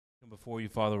before you,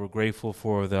 Father. We're grateful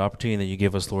for the opportunity that you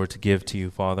give us, Lord, to give to you,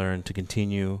 Father, and to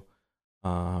continue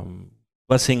being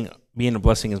a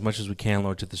blessing as much as we can,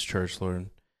 Lord, to this church, Lord.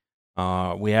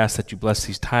 We ask that you bless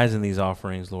these tithes and these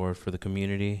offerings, Lord, for the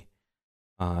community,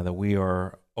 that we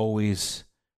are always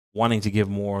wanting to give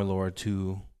more, Lord,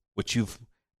 to what you've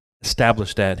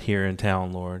established at here in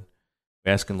town, Lord.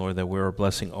 We're asking, Lord, that we're a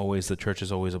blessing always. The church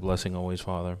is always a blessing always,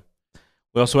 Father.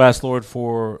 We also ask, Lord,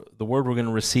 for the word we're going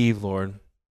to receive, Lord.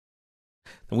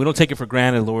 And we don't take it for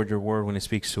granted, Lord, your word when it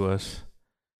speaks to us,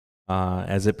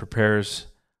 as it prepares,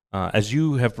 as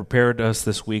you have prepared us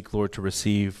this week, Lord, to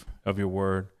receive of your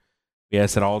word. We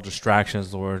ask that all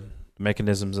distractions, Lord, the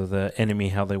mechanisms of the enemy,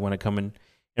 how they want to come in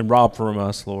and rob from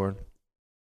us, Lord,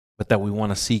 but that we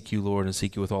want to seek you, Lord, and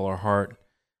seek you with all our heart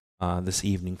this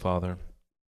evening, Father.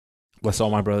 Bless all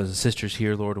my brothers and sisters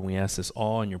here, Lord, and we ask this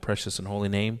all in your precious and holy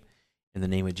name. In the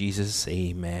name of Jesus,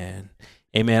 amen.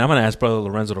 Amen. I'm going to ask Brother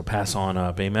Lorenzo to pass on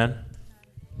up. Amen.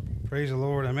 Praise the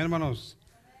Lord. Amen, hermanos.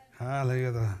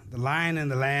 Hallelujah. The lion and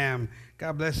the lamb.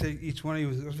 God bless each one of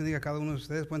you. Dios bendiga a cada uno de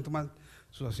ustedes. Pueden tomar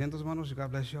sus asientos, hermanos.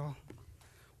 God bless you all.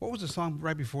 What was the song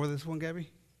right before this one, Gabby?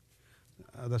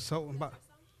 The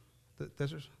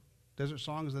Desert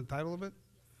Song is the title of it.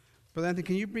 Brother Anthony,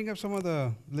 can you bring up some of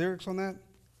the lyrics on that?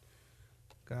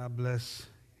 God bless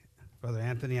Brother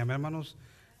Anthony. Amén, hermanos.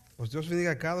 Pues Dios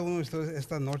bendiga a cada uno de ustedes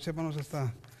esta noche, hermanos,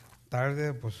 esta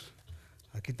tarde. Pues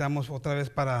aquí estamos otra vez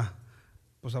para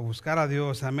pues a buscar a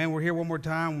Dios. Amen. We're here one more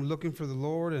time. We're looking for the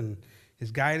Lord and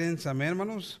His guidance. Amen,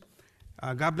 hermanos.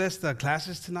 God bless the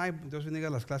classes tonight. Dios bendiga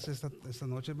las clases esta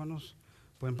noche, hermanos.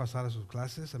 Pueden pasar a sus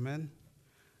clases. Amen.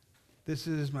 This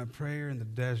is my prayer in the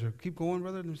desert. Keep going,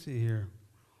 brother. Let me see here.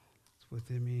 It's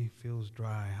within me feels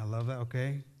dry. I love that.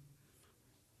 Okay.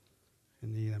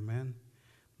 Indeed. Amen.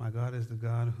 My God is the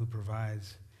God who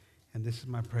provides, and this is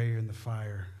my prayer in the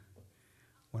fire,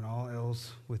 when all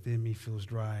else within me feels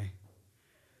dry.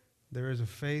 There is a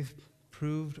faith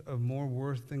proved of more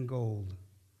worth than gold,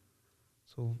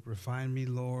 so refine me,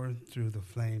 Lord, through the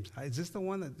flames. Is this the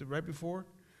one that right before?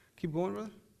 Keep going, brother.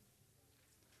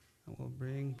 I will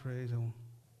bring praise.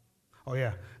 Oh,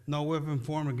 yeah. No weapon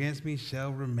formed against me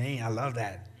shall remain. I love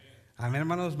that. Amen,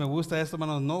 hermanos. Me gusta esto,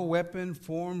 hermanos. No weapon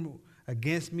formed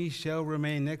against me shall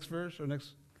remain. Next verse or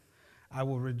next. I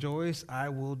will rejoice. I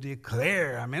will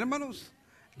declare. Amen, hermanos.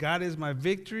 God is my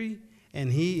victory,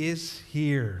 and He is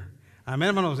here.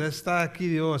 Amen, hermanos. Está aquí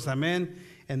Dios. Amen.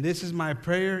 And this is my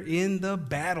prayer in the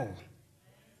battle.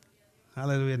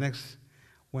 Hallelujah. Next.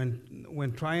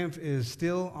 When triumph is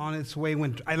still on its way.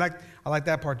 I like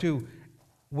that part too.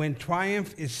 When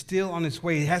triumph is still on its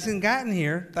way. It hasn't gotten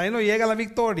here. Todavía no llega la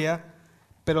victoria,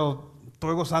 pero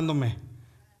estoy gozándome.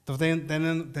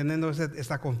 Teniendo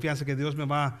esta confianza que Dios me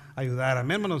va a ayudar.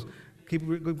 Amén, hermanos.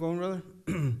 Keep going, brother.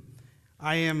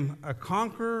 I am a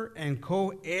conqueror and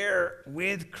co-heir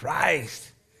with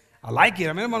Christ. I like it.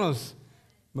 Amén, hermanos.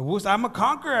 Me gusta. I'm a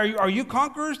conqueror. Are you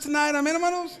conquerors tonight? Amén,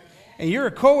 hermanos. And you're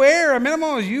a co-heir. Amén,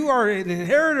 hermanos. You are an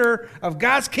inheritor of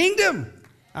God's kingdom.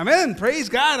 Amen. Praise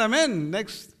God. Amen.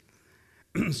 Next.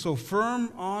 So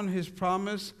firm on His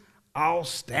promise, I'll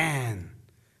stand.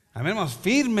 Amén, hermanos,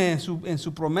 firme en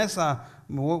su promesa.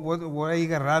 Voy a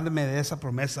agarrarme de esa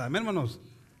promesa. Amén, hermanos.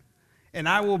 And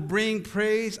I will bring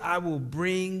praise. I will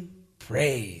bring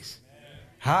praise. Amen.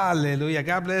 Hallelujah.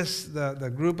 God bless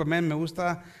the group. Amén. Me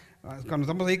gusta. Cuando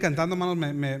estamos ahí cantando, hermanos,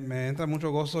 me entra mucho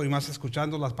gozo y más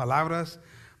escuchando las palabras.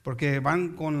 Porque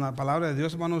van con la palabra de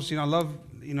Dios, hermanos. I love,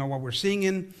 what we're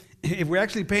singing. If we're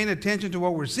actually paying attention to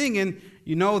what we're singing,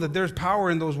 you know that there's power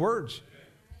in those words.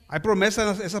 Hay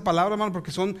promesas esas palabras, hermanos,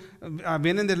 porque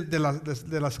vienen de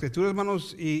las escrituras,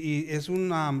 hermanos, y es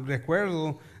un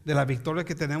recuerdo de la victoria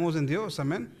que tenemos en Dios,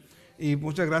 amén. Y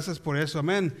muchas gracias por eso,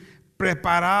 amén.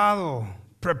 Preparado,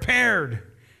 prepared,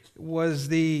 was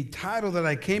the title that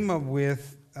I came up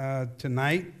with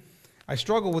tonight. I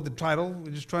struggled with the title,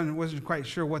 wasn't quite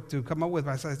sure what to come up with,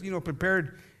 but I said,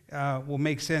 prepared will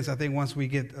make sense, I think, once we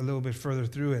get a little bit further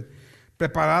through it.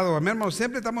 Preparado. Amén, hermanos.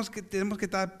 Siempre tenemos que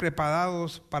estar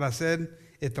preparados para hacer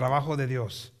el trabajo de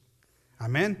Dios.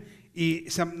 Amén. Y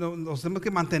nos tenemos que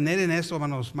mantener en eso,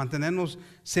 hermanos. Mantenernos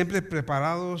siempre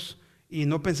preparados y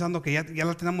no pensando que ya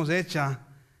la tenemos hecha,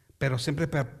 pero siempre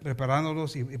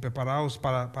preparándonos y preparados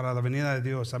para la venida de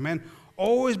Dios. Amén.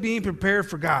 Always being prepared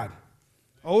for God.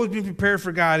 Always being prepared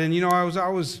for God. And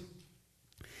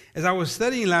as I was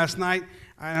studying last night,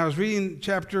 and I was reading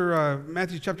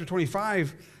Matthew chapter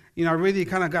 25. I really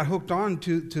kind of got hooked on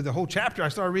to the whole chapter. I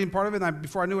started reading part of it, and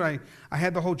before I knew it, I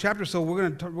had the whole chapter. So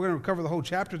we're going to cover the whole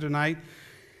chapter tonight.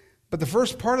 But the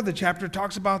first part of the chapter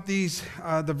talks about these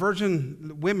the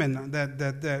virgin women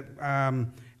that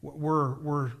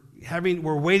were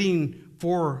we're waiting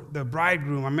for the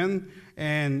bridegroom, amen,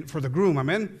 and for the groom,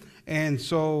 amen. And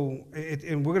so,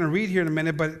 and we're going to read here in a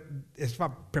minute, but it's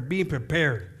about being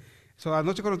prepared. So,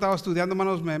 anoche cuando estaba estudiando,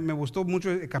 hermanos, me gustó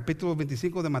mucho el capítulo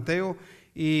 25 de Mateo,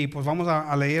 y pues vamos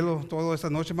a leerlo todo esta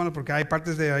noche, hermanos, porque hay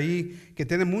partes de ahí que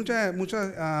tienen mucho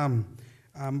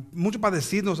para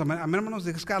decirnos, amen, hermanos.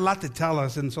 It's got a lot to tell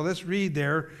us, and so let's read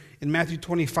there in Matthew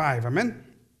 25, amen.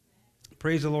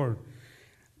 Praise the Lord.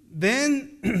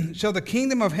 Then shall the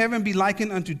kingdom of heaven be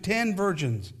likened unto 10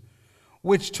 virgins,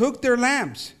 which took their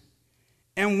lamps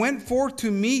and went forth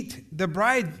to meet the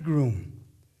bridegroom.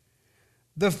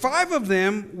 The 5 of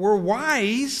them were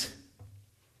wise,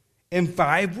 and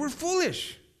 5 were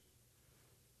foolish.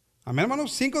 Amén,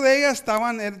 hermanos. 5 de ellas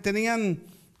tenían,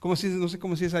 no sé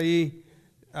cómo se dice ahí,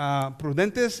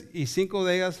 prudentes, y 5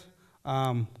 de ellas,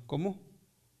 ¿cómo?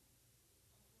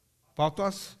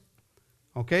 Pautas.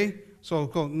 Ok. So,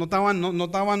 no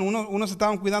estaban, unos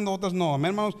estaban cuidando, otras no.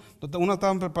 Amén, hermanos. Unas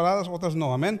estaban preparadas, otras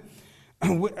no. Amén.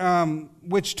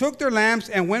 Which took their lamps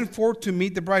and went forth to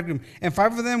meet the bridegroom. And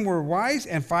 5 of them were wise,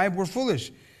 and 5 were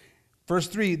foolish. Verse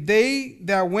 3, they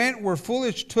that went were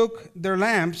foolish took their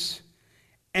lamps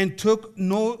and took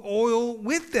no oil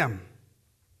with them.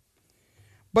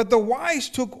 But the wise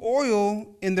took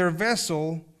oil in their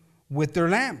vessel with their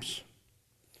lamps.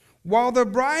 While the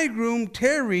bridegroom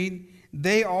tarried,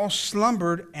 they all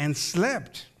slumbered and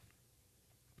slept.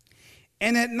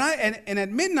 And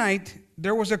at midnight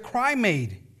there was a cry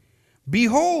made,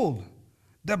 behold,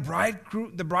 the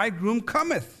bridegroom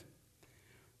cometh.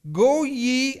 Go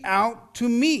ye out to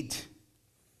meet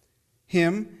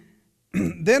him.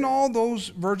 Then all those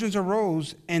virgins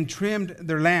arose and trimmed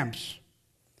their lamps.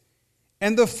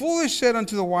 And the foolish said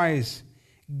unto the wise,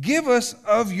 give us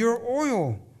of your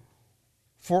oil,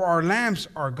 for our lamps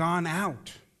are gone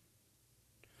out.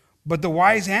 But the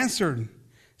wise answered,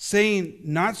 saying,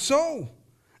 not so,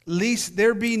 lest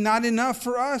there be not enough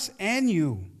for us and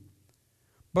you.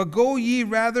 But go ye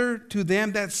rather to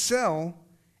them that sell,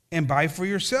 and buy for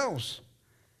yourselves.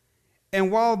 And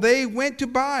while they went to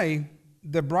buy,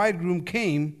 the bridegroom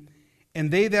came, and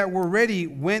they that were ready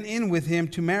went in with him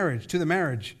to the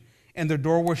marriage, and the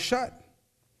door was shut.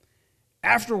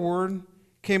 Afterward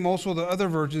came also the other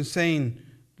virgins, saying,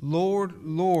 Lord,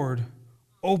 Lord,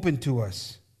 open to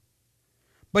us.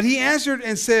 But he answered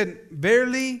and said,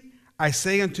 verily I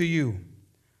say unto you,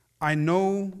 I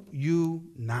know you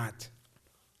not.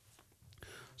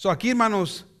 So aquí,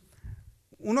 hermanos,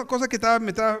 una cosa que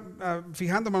me estaba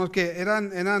fijando, hermanos, que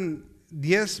eran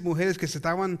 10 mujeres que se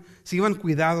iban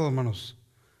cuidado, hermanos.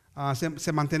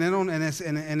 Se mantenieron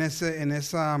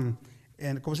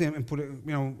en ¿cómo se llama?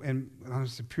 En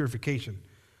purification.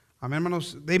 Amen,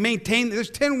 hermanos. There's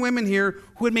 10 women here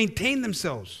who had maintained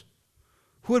themselves,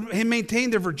 who had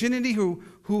maintained their virginity, who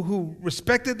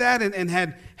respected that and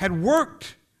had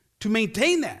worked to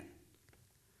maintain that.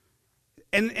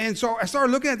 And so I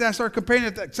started looking at that, I started comparing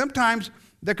it. That sometimes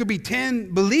there could be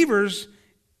 10 believers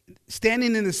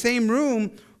standing in the same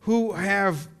room who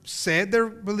have said they're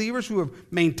believers, who have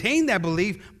maintained that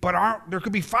belief, but there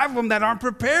could be 5 of them that aren't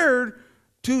prepared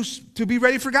to be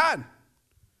ready for God.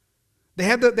 They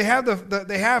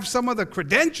have some of the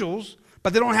credentials,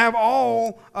 but they don't have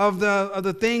all of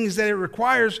the things that it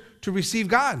requires to receive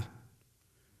God.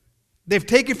 They've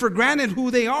taken for granted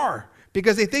who they are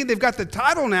because they think they've got the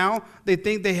title now. They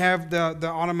think they have the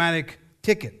automatic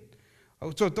ticket.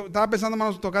 So, estaba pensando,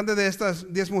 hermanos, tocante de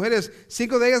estas 10 mujeres.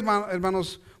 5 de ellas,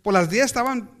 hermanos, pues las 10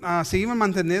 se iban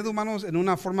manteniendo, hermanos, en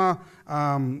una forma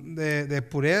de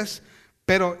purez.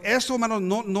 Pero eso, hermanos,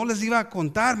 no les iba a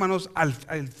contar, hermanos, al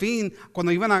fin,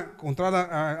 cuando iban a encontrar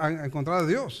a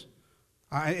Dios,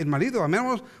 el marido,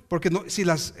 hermanos, porque si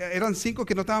eran 5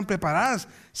 que no estaban preparadas,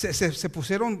 se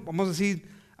pusieron, vamos a decir,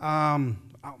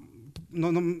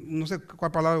 no sé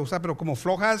cuál palabra usar, pero como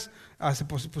flojas, se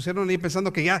pusieron ahí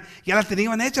pensando que ya la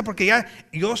tenían hecha, porque ya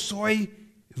yo soy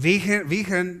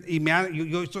virgen y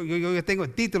yo ya tengo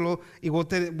el título y voy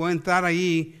a entrar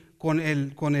ahí con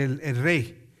el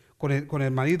rey. Con el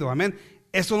marido, amén.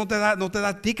 Eso no te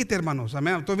da ticket, hermanos,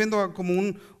 amén. Estoy viendo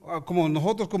como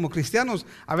nosotros como cristianos,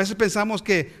 a veces pensamos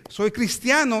que soy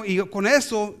cristiano y con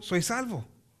eso soy salvo.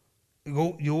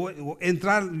 Yo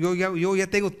ya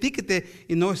tengo ticket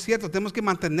y no es cierto. Tenemos que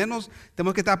mantenernos,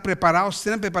 tenemos que estar preparados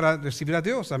siempre para recibir a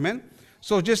Dios, amén.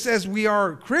 So just as we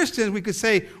are Christians, we could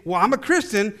say, well, I'm a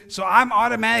Christian, so I'm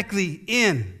automatically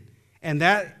in. And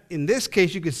that, in this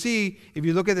case, you could see, if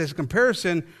you look at this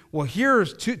comparison, well,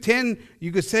 here's 10,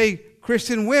 you could say,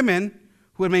 Christian women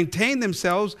who had maintained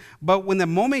themselves, but when the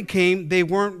moment came, they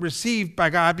weren't received by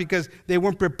God because they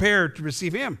weren't prepared to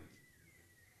receive Him.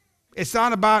 It's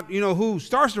not about, who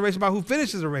starts the race, about who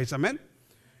finishes the race. Amen?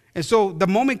 And so the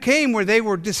moment came where they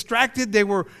were distracted, they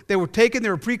were taken, they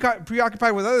were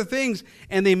preoccupied with other things,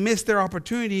 and they missed their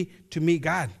opportunity to meet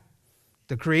God,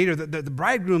 the Creator, the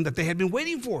bridegroom that they had been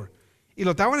waiting for. Y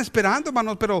lo estaban esperando,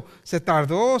 hermanos, pero se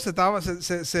tardó,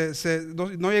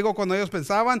 no llegó cuando ellos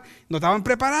pensaban, no estaban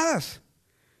preparadas.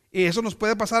 Y eso nos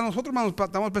puede pasar a nosotros, hermanos.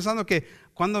 Estamos pensando que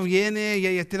cuando viene,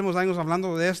 ya tenemos años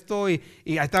hablando de esto, y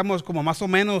ahí estamos como más o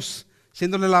menos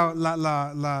haciéndole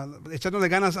echándole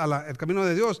ganas al camino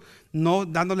de Dios, no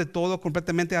dándole todo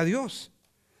completamente a Dios.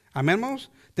 Amén, hermanos.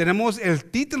 Tenemos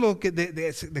el título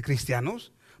de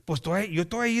cristianos. Pues yo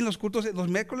estoy ahí en los cultos los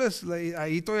miércoles,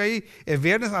 ahí estoy ahí el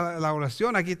viernes a la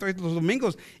oración, aquí estoy los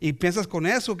domingos, y piensas con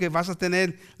eso que vas a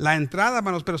tener la entrada,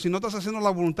 hermanos, pero si no estás haciendo la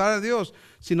voluntad de Dios,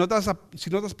 si no estás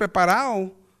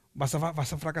preparado, vas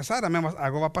a fracasar. Amén.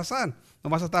 Algo va a pasar, no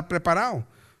vas a estar preparado.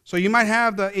 So you might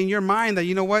have in your mind that,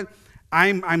 you know what,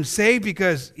 I'm saved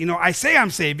because, I say I'm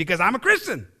saved because I'm a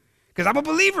Christian, because I'm a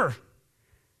believer.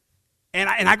 And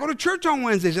I go to church on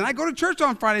Wednesdays, and I go to church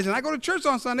on Fridays, and I go to church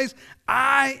on Sundays.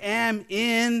 I'm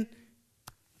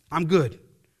good.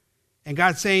 And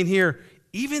God's saying here,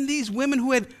 even these women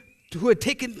who had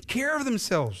taken care of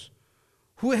themselves,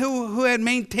 who had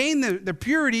maintained their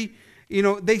purity,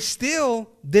 they still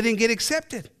didn't get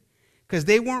accepted because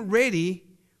they weren't ready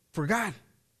for God.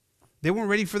 They weren't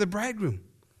ready for the bridegroom.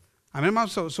 Amén,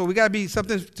 hermanos. So we got to be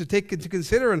something to take into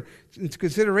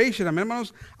consideration. Amén,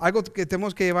 hermanos. Algo que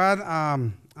tenemos que llevar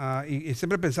y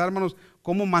siempre pensar, hermanos,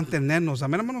 cómo mantenernos.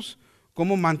 Amén, hermanos.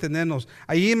 Cómo mantenernos.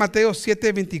 Allí en Mateo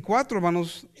 7:24,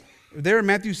 hermanos. There in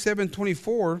Matthew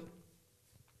 7:24.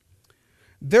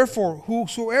 Therefore,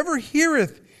 whosoever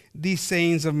heareth these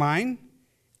sayings of mine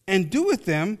and doeth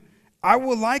them, I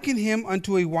will liken him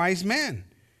unto a wise man,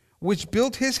 which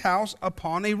built his house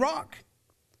upon a rock.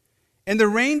 And the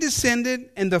rain descended,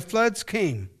 and the floods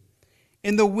came,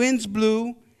 and the winds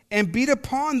blew and beat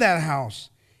upon that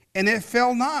house, and it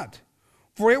fell not,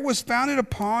 for it was founded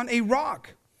upon a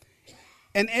rock.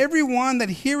 And every one that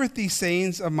heareth these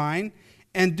sayings of mine,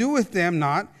 and doeth them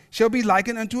not, shall be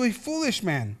likened unto a foolish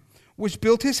man, which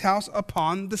built his house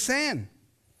upon the sand.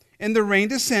 And the rain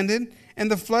descended,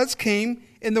 and the floods came,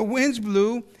 and the winds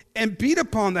blew and beat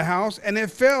upon the house, and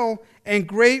it fell, and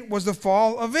great was the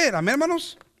fall of it. Amén,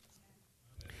 hermanos.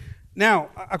 Now,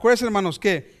 acuérdense, hermanos,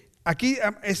 que aquí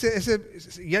ya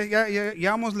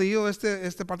hemos leído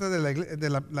esta parte de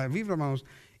la Biblia, hermanos,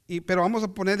 pero vamos a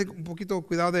ponerle un poquito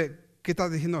cuidado de qué está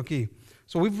diciendo aquí.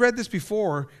 So we've read this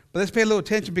before, but let's pay a little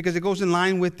attention because it goes in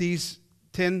line with these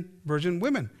 10 virgin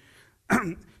women.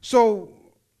 So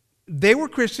they were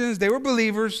Christians, they were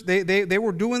believers, they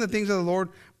were doing the things of the Lord,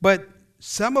 but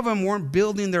some of them weren't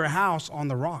building their house on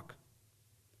the rock.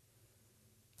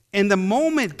 And the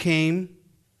moment came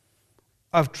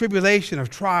of tribulation, of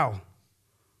trial,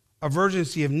 of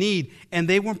urgency, of need, and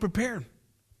they weren't prepared.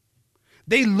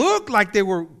 They looked like they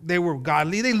were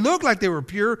godly. They looked like they were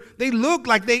pure. They looked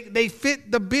like they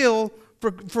fit the bill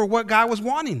for what God was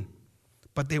wanting,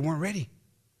 but they weren't ready.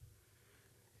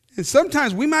 And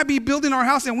sometimes we might be building our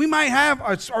house, and we might have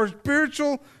our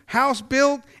spiritual house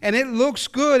built, and it looks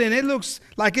good, and it looks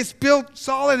like it's built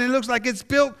solid, and it looks like it's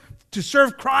built to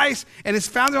serve Christ, and it's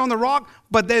founded on the rock,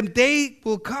 but the day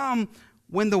will come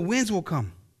when the winds will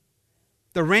come,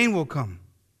 the rain will come,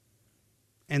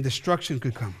 and destruction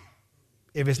could come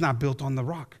if it's not built on the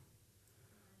rock.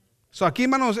 So aquí,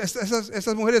 hermanos,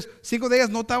 estas mujeres, 5 de ellas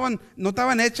no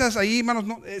estaban hechas ahí, hermanos,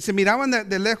 se miraban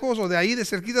de lejos o de ahí, de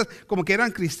cerquitas, como que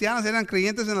eran cristianas, eran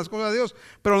creyentes en las cosas de Dios,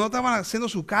 pero no estaban haciendo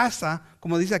su casa,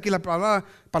 como dice aquí la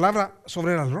palabra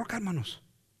sobre la roca, hermanos.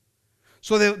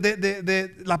 So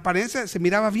de la apariencia se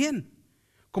miraba bien.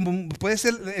 Como puede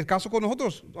ser el caso con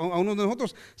nosotros, a uno de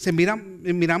nosotros,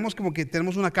 miramos como que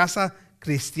tenemos una casa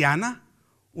cristiana,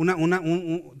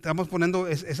 estamos poniendo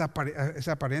esa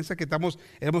apariencia que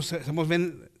somos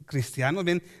bien cristianos,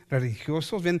 bien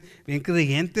religiosos, bien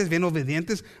creyentes, bien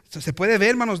obedientes. Se puede ver,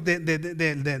 hermanos,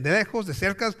 de lejos, de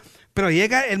cerca, pero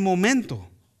llega el momento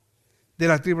de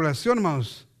la tribulación,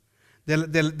 hermanos,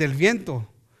 del viento,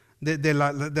 de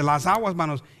las aguas,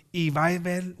 hermanos, y va a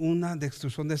haber una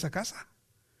destrucción de esa casa.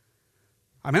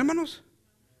 Amen, hermanos?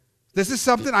 This is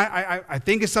something I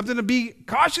think is something to be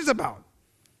cautious about.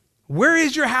 Where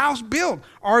is your house built?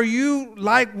 Are you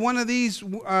like one of these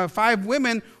 5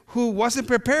 women who wasn't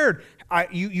prepared?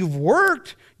 You've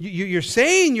worked. You're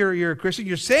saying you're a Christian.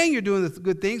 You're saying you're doing the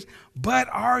good things. But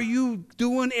are you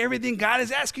doing everything God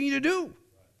is asking you to do?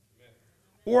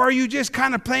 Or are you just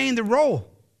kind of playing the role?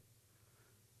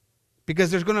 Because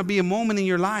there's going to be a moment in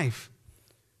your life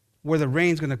where the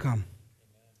rain's going to come,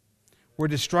 where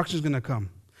destruction is going to come.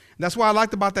 That's what I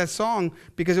liked about that song,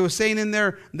 because it was saying in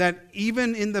there that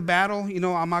even in the battle,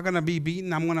 I'm not going to be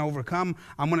beaten. I'm going to overcome.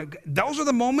 Those are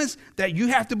the moments that you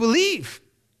have to believe.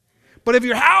 But if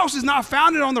your house is not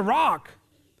founded on the rock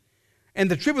and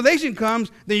the tribulation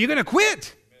comes, then you're going to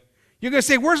quit. You're going to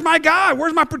say, where's my God?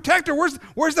 Where's my protector?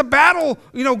 Where's the battle,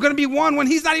 going to be won when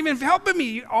he's not even helping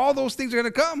me? All those things are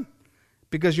going to come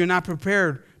because you're not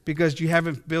prepared, because you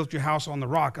haven't built your house on the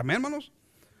rock. Amén, hermanos?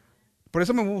 Por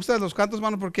eso me gustan los cantos,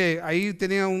 hermanos, porque ahí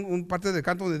tenía un parte del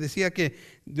canto donde decía que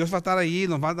Dios va a estar ahí,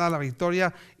 nos va a dar la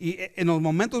victoria. Y en los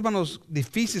momentos, hermanos,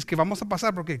 difíciles que vamos a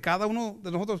pasar, porque cada uno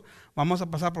de nosotros vamos a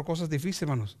pasar por cosas difíciles,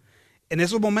 hermanos. En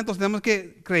esos momentos tenemos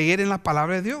que creer en la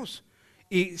palabra de Dios.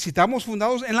 Y si estamos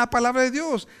fundados en la palabra de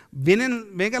Dios,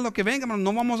 venga lo que venga, hermanos,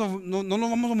 no nos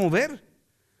vamos a mover.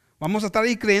 Vamos a estar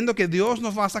ahí creyendo que Dios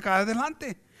nos va a sacar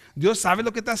adelante. Dios sabe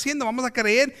lo que está haciendo. Vamos a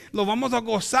creer, lo vamos a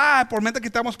gozar por mientras que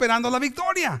estamos esperando la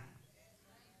victoria.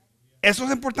 Eso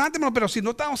es importante, hermano. Pero si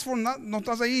no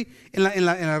estás ahí en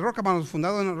la roca, hermanos,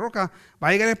 fundado en la roca, va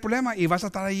a llegar el problema y vas a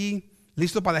estar ahí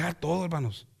listo para dejar todo,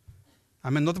 hermanos.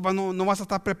 Amén. No vas a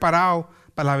estar preparado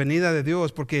para la venida de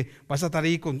Dios, porque vas a estar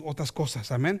ahí con otras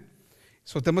cosas. Amén.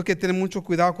 So tenemos que tener mucho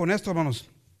cuidado con esto, hermanos.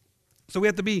 So we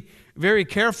have to be very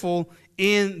careful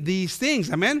in these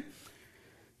things. Amen.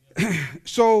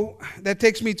 So that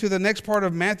takes me to the next part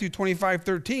of Matthew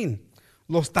 25:13.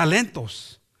 Los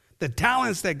talentos, the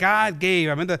talents that God gave.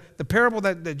 I mean, the parable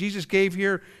that Jesus gave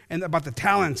here and about the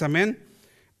talents. Amen.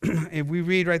 If we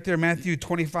read right there, Matthew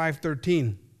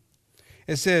 25:13,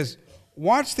 it says,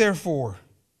 "Watch therefore,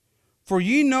 for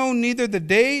ye know neither the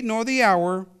day nor the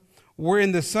hour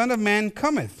wherein the Son of Man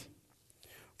cometh.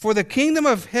 For the kingdom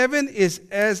of heaven is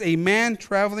as a man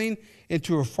traveling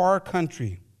into a far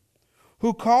country,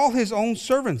 who called his own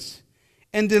servants,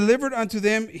 and delivered unto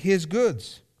them his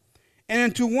goods. And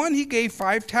unto one he gave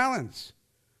 5 talents,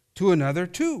 to another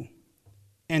 2,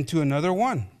 and to another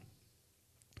 1.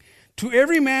 To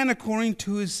every man according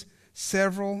to his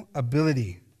several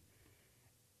ability.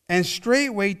 And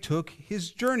straightway took his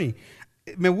journey."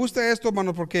 Me gusta esto,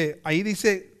 hermano, porque ahí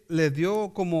dice, le dio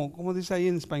 ¿cómo dice ahí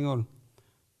en español?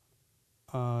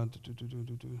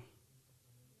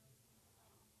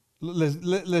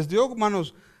 Les dio,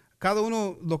 hermanos, cada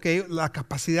uno la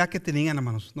capacidad que tenían,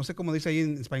 hermanos. No sé cómo dice ahí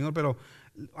en español, pero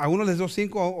a uno les dio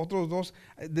 5, a otros 2.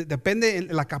 Depende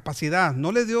de la capacidad.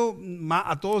 No les dio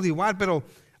a todos igual, pero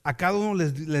a cada uno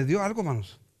les dio algo,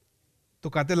 hermanos.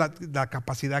 Tocante la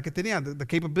capacidad que tenía, the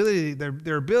capability,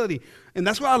 their ability. And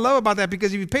that's what I love about that,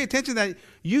 because if you pay attention, that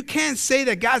you can't say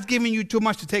that God's giving you too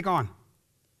much to take on.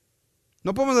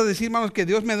 No podemos decir, hermanos, que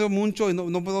Dios me dio mucho y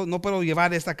no puedo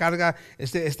llevar esta carga,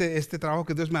 este trabajo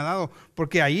que Dios me ha dado,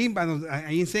 porque ahí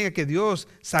enseña que Dios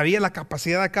sabía la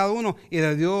capacidad de cada uno y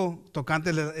le dio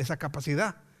tocante esa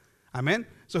capacidad. Amen.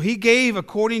 So he gave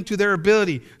according to their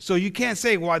ability. So you can't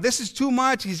say, well, this is too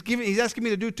much. He's asking me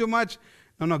to do too much.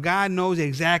 No, God knows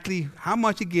exactly how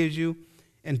much he gives you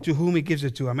and to whom he gives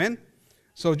it to. Amen.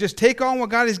 So just take on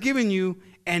what God has given you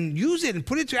and use it and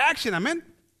put it to action. Amen.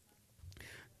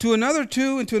 To another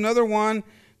 2, and to another 1,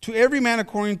 to every man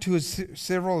according to his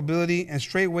several ability, and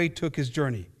straightway took his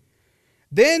journey.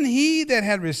 Then he that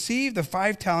had received the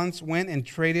 5 talents went and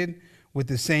traded with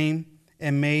the same,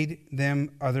 and made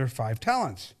them other 5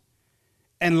 talents.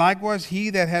 And likewise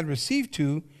he that had received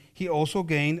 2, he also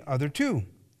gained other 2.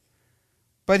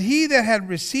 But he that had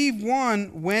received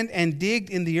 1 went and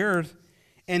digged in the earth,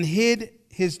 and hid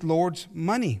his Lord's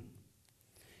money.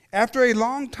 After a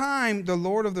long time, the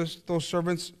Lord of those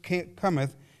servants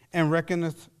cometh and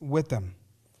reckoneth with them.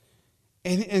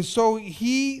 And so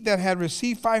he that had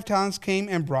received 5 talents came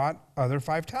and brought other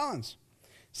 5 talents,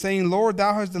 saying, Lord,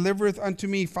 thou hast delivered unto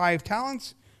me 5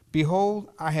 talents. Behold,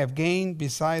 I have gained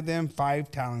beside them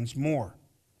 5 talents more.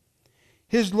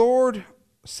 His Lord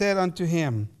said unto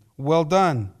him, Well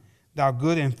done, thou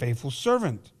good and faithful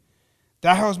servant.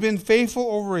 Thou hast been faithful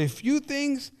over a few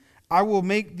things, I will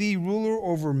make thee ruler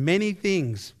over many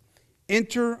things.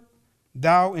 Enter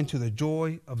thou into the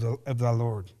joy of thy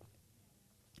Lord.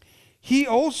 He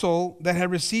also that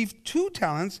had received 2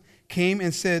 talents came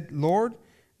and said, Lord,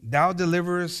 thou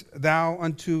deliverest thou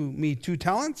unto me 2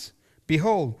 talents?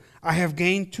 Behold, I have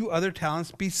gained 2 other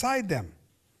talents beside them.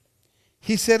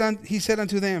 He said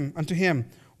unto him,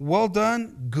 Well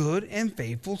done, good and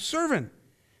faithful servant.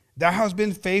 Thou hast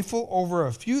been faithful over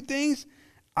a few things,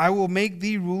 I will make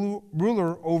thee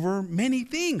ruler over many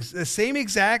things. The same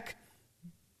exact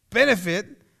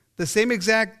benefit, the same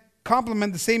exact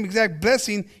compliment, the same exact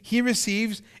blessing he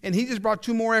receives, and he just brought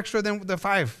 2 more extra than the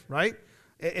 5, right?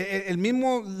 El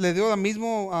mismo le dio la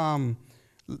misma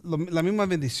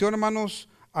bendición, hermanos,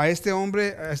 a este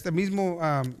hombre, a este mismo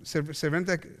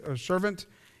servant,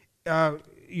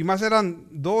 y más eran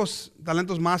 2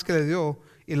 talentos más que le dio,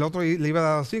 y el otro le iba a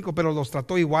dar 5, pero los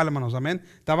trató igual, hermanos, amén.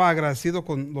 Estaba agradecido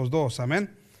con los 2, amén.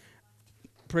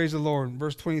 Praise the Lord.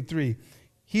 Verse 23.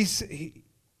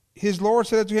 His Lord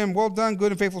said to him, well done,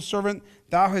 good and faithful servant.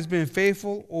 Thou hast been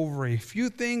faithful over a few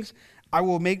things. I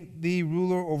will make thee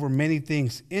ruler over many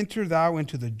things. Enter thou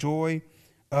into the joy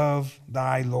of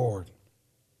thy Lord.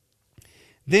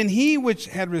 Then he which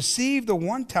had received the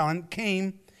 1 talent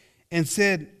came and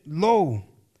said, Lo,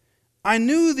 I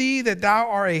knew thee that thou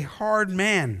art a hard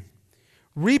man,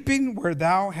 reaping where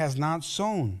thou hast not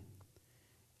sown,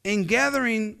 and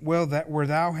gathering where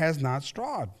thou hast not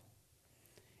strawed.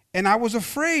 And I was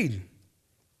afraid,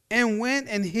 and went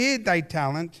and hid thy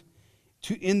talent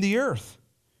in the earth.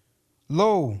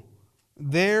 Lo,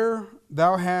 there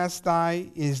thou hast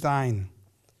is thine.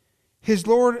 His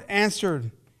Lord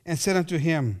answered and said unto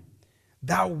him,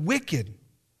 Thou wicked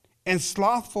and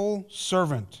slothful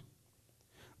servant,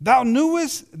 thou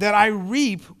knewest that I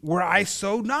reap where I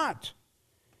sowed not,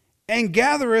 and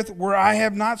gathereth where I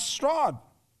have not strawed.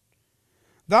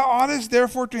 Thou oughtest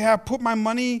therefore to have put my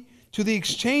money to the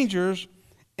exchangers,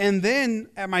 and then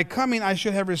at my coming I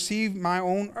should have received my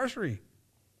own usury.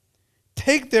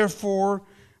 Take therefore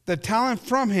the talent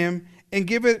from him, and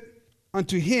give it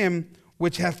unto him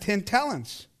which hath 10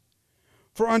 talents.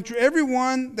 For unto every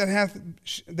one that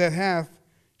hath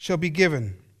shall be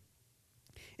given,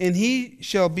 and he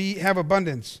shall have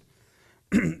abundance.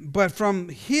 But from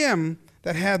him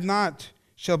that hath not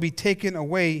shall be taken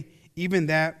away even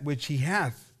that which he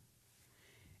hath.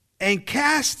 And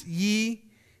cast ye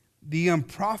the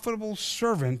unprofitable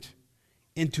servant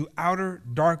into outer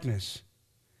darkness.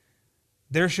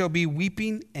 There shall be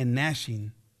weeping and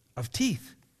gnashing of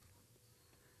teeth.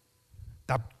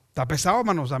 Está pesado,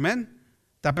 hermanos, amén.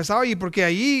 Está pesado, y porque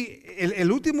allí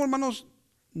el último, hermanos,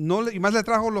 y más le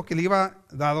trajo lo que le iba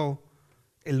dado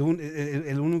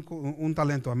un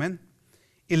talento, amén.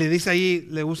 Y le dice ahí,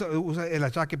 le usa el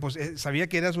achaque, pues sabía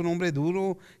que eres un hombre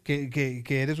duro, que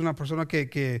eres una persona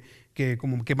que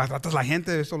como que maltratas a la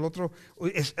gente, esto, lo otro.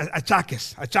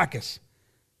 Achaques.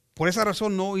 Por esa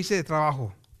razón no hice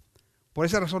trabajo. Por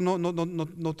esa razón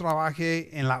no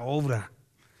trabajé en la obra.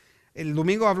 El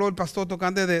domingo habló el pastor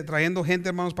tocando trayendo gente,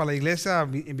 hermanos, para la iglesia,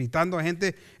 invitando a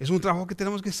gente. Es un trabajo que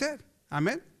tenemos que hacer.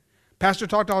 Amén. Pastor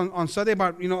talked on Sunday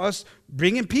about, us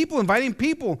bringing people, inviting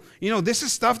people. This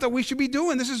is stuff that we should be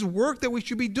doing. This is work that we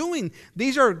should be doing.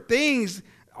 These are things,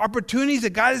 opportunities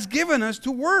that God has given us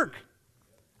to work.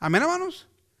 Amén, hermanos.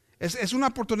 Es una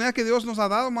oportunidad que Dios nos ha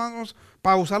dado, hermanos,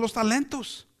 para usar los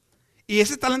talentos. Y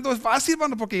ese talento es fácil,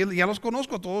 hermanos, porque ya los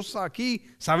conozco. Todos aquí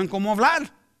saben cómo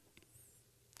hablar.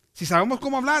 Si sabemos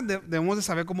cómo hablar, debemos de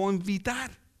saber cómo invitar.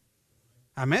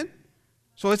 Amén.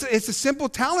 So it's a simple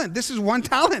talent. This is one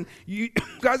talent.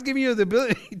 God's giving you the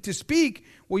ability to speak.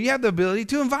 Well, you have the ability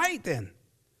to invite then.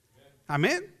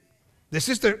 Amen. This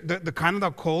is the kind of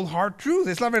the cold, hard truth.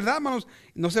 Es la verdad, hermanos.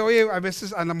 No se oye, a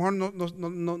veces a lo mejor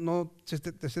no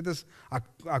te sientes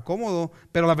cómodo,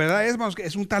 pero la verdad es, hermanos, que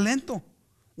es un talento,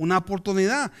 una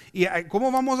oportunidad. ¿Y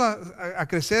cómo vamos a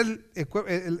crecer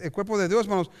el cuerpo de Dios,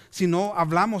 hermanos, si no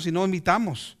hablamos, si no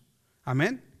invitamos?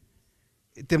 Amén.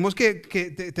 Tenemos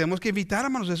que invitar,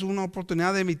 hermanos. Es una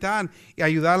oportunidad de invitar y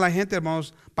ayudar a la gente,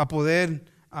 hermanos, para poder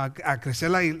a crecer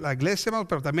la iglesia, hermanos,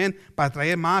 pero también para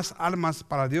traer más almas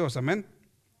para Dios. Amén.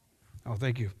 Oh,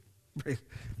 thank you.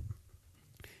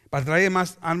 Para traer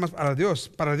más almas para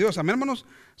Dios. Amén, hermanos.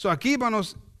 So aquí,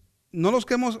 hermanos, no nos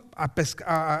queremos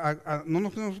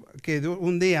que Dios,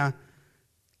 un día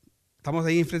estamos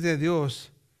ahí enfrente de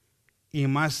Dios y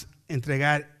más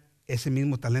entregar ese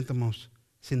mismo talento, hermanos,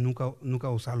 sin nunca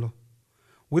usarlo.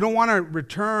 We don't want to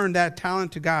return that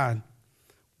talent to God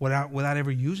without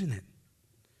ever using it.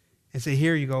 And say,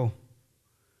 here you go.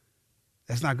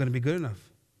 That's not going to be good enough.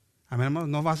 Amén, hermanos.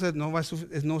 No es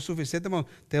suficiente, hermanos.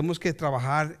 Tenemos que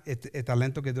trabajar el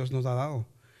talento que Dios nos ha dado.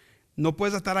 No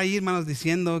puedes estar ahí, hermanos,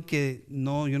 diciendo que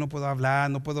no, yo no puedo hablar,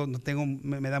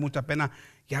 me da mucha pena.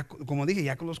 Ya, como dije,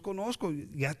 ya que los conozco,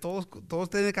 ya todos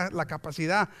tienen la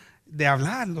capacidad de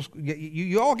hablar.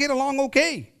 You all get along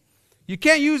okay. You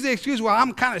can't use the excuse, well,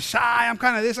 I'm kind of shy, I'm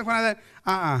kind of this, I'm kind of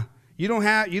that. You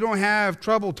don't have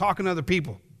trouble talking to other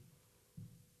people.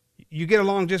 You get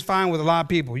along just fine with a lot of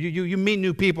people. You meet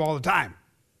new people all the time.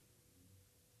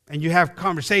 And you have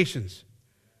conversations.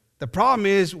 The problem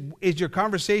is your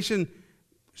conversation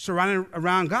surrounded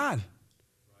around God?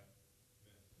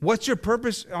 What's your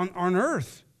purpose on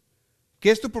earth? ¿Qué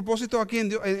es tu propósito aquí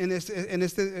en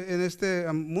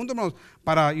este mundo, hermanos?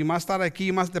 Para y más estar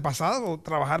aquí más de pasado o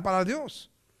trabajar para Dios.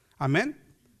 Amén.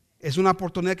 Es una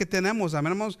oportunidad que tenemos.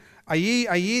 Amén, hermanos. Allí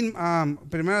en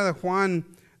Primera de Juan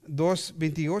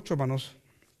 2:28, hermanos.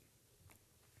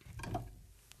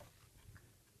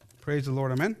 Praise the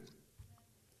Lord. Amen.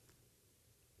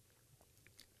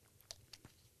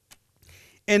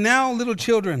 And now, little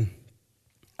children,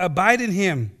 abide in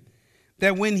him,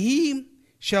 that when he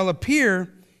shall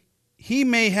appear, he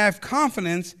may have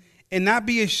confidence and not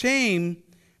be ashamed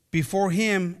before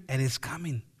him at his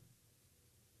coming.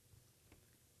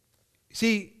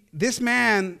 See, this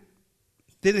man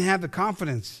didn't have the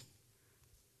confidence.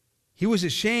 He was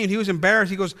ashamed. He was embarrassed.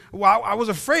 He goes, well, I was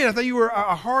afraid. I thought you were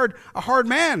a hard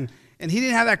man. And he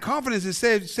didn't have that confidence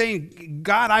instead of saying,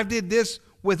 God, I did this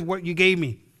with what you gave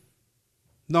me.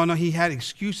 No, he had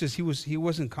excuses. He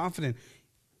wasn't confident.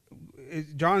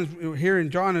 Here in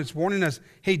John, it's warning us,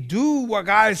 hey, do what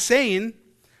God is saying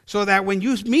so that when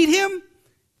you meet him,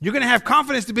 you're going to have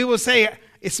confidence to be able to say,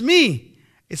 it's me.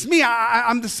 It's me.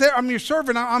 I'm your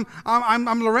servant.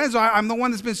 I'm Lorenzo. I'm the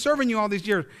one that's been serving you all these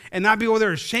years, and not be over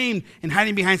there ashamed and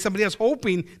hiding behind somebody else,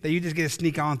 hoping that you just get to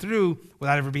sneak on through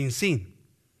without ever being seen.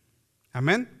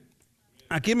 Amen.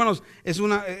 Aquí, hermanos,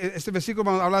 este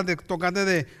versículo habla de tocante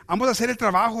de vamos a hacer el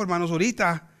trabajo, hermanos,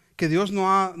 ahorita que Dios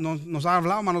nos ha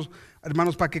hablado,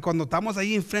 hermanos, para que cuando estamos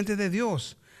ahí enfrente de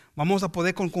Dios, vamos a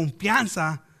poder con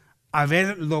confianza a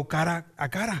verlo cara a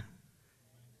cara.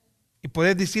 Y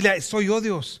poder decirle, soy yo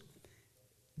Dios.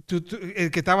 Tú, el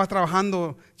que estabas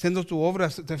trabajando, haciendo tu obra,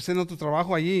 haciendo tu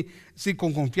trabajo allí, sí,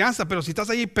 con confianza. Pero si estás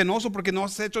allí penoso porque no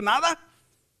has hecho nada,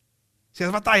 si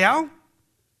has batallado,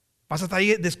 vas a estar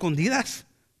ahí de escondidas,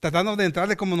 tratando de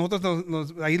entrarle como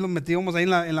nosotros ahí los metíamos ahí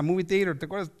en la movie theater, ¿te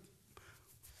acuerdas?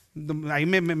 Ahí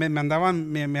me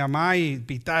mandaban mi mamá y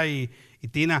Pita y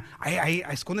Tina, ahí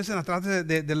escóndense atrás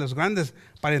de los grandes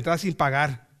para entrar sin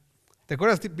pagar. ¿Te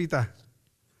acuerdas, Pita?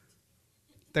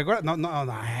 ¿Te acuerdas? No.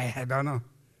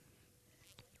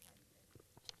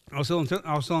 I was telling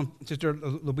Sister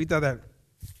Lupita that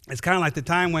it's kind of like the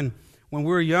time when we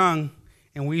were young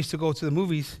and we used to go to the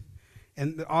movies,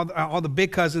 and all the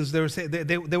big cousins, they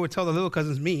would tell the little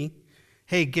cousins, me,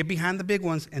 hey, get behind the big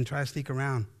ones and try to sneak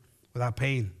around without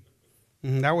paying.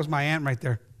 That was my aunt right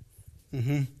there.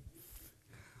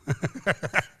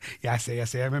 Ya sé,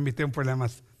 ya me metí en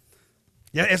problemas.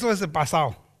 Ya, eso es el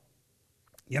pasado.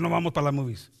 Ya no vamos para las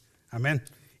movies. Amén.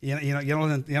 Ya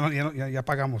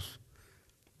pagamos.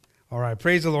 All right.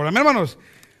 Praise the Lord. Amén, hermanos.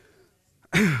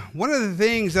 One of the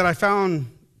things that I found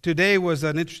today was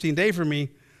an interesting day for me.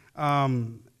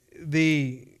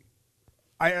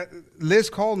 Liz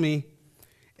called me,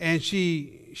 and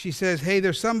she says, hey,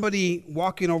 there's somebody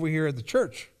walking over here at the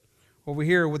church, over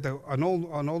here with an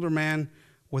older man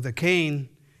with a cane,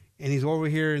 and he's over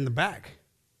here in the back.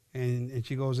 And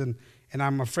she goes, and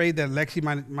I'm afraid that Lexi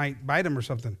might bite him or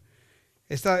something.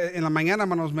 En la mañana,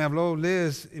 hermanos, me habló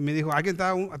Liz y me dijo, alguien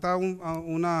está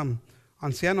un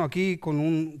anciano aquí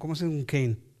con ¿cómo se dice? Un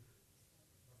cane.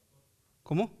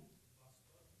 ¿Cómo?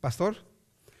 ¿Pastor?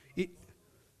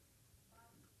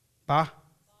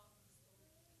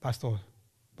 Pastor.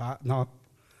 No.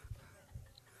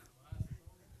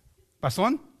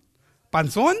 ¿Pasón?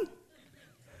 ¿Panzón?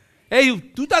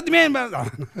 Hey, tú también.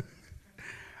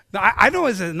 No, I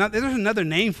know there's another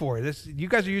name for it. You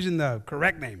guys are using the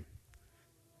correct name.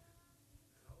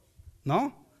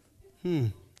 No?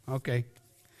 Okay.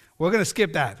 We're going to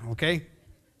skip that, okay?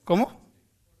 ¿Cómo?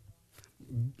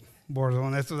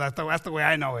 Bordón. That's the way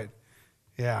I know it.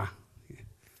 Yeah.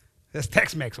 That's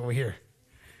Tex-Mex over here.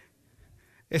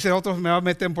 Ese otro me va a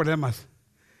meter en problemas.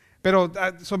 Pero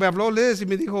me habló Liz y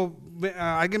me dijo,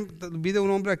 alguien vi de un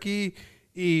hombre aquí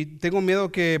y tengo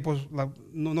miedo que, pues,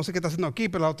 no sé qué está haciendo aquí,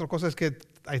 pero la otra cosa es que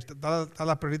está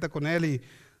la perrita con él y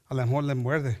a lo mejor le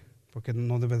muerde, porque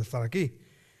no debe de estar aquí.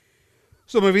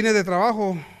 Me vine de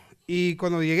trabajo y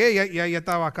cuando llegué ya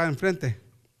estaba acá enfrente.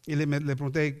 Y le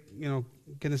pregunté,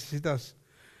 ¿qué necesitas?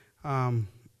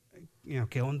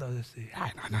 ¿Qué onda?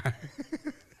 Ay,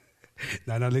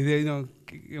 no, le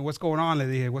dije, what's going on? Le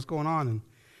dije, what's going on? And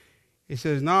he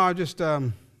says, no, I just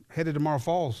headed to Morrow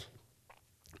Falls.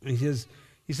 And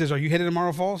he says, are you headed to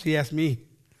Morrow Falls? He asked me.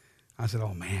 I said,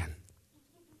 oh, man.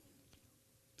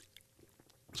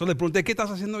 So le pregunté, ¿qué estás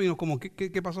haciendo?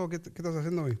 ¿Qué pasó? ¿Qué estás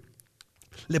haciendo hoy?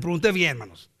 Le pregunté bien,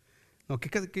 hermanos. No, ¿qué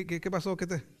pasó?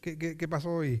 ¿Qué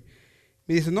pasó? Y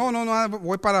me dice, no,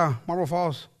 voy para Morrow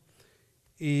Falls.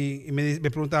 Y me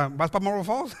pregunta, ¿vas para Morrow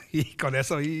Falls? Y con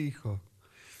eso, hijo,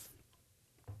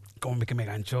 como que me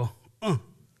ganchó. I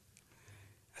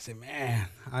said, man.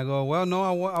 I go, well, no,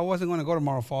 I wasn't going to go to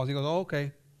Morrow Falls. He goes, oh,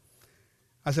 okay.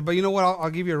 I said, but you know what? I'll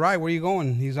give you a ride. Where are you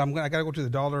going? He said, I got to go to the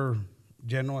Dollar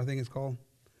General, I think it's called.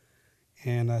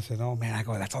 And I said, oh, man, I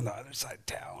go, that's on the other side of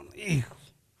town. Ew.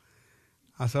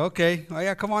 I said, okay, oh,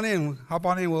 yeah, come on in. Hop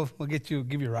on in. We'll give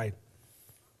you a ride.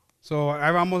 So,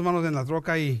 ahí vamos, manos, en la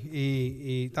troca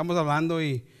y estamos hablando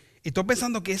y estoy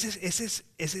pensando que ese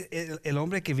es el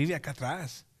hombre que vive acá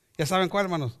atrás. ¿Ya saben cuál,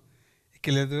 hermanos?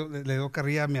 Que le dio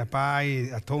carrilla a mi papá y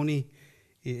a Tony,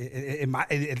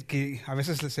 el que a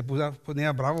veces se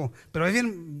ponía bravo. Pero es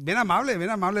bien amable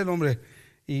el hombre.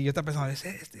 Y yo estaba pensando,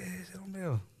 ¿ese hombre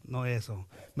o no es eso?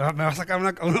 ¿Me va a sacar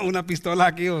una pistola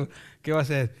aquí o qué va a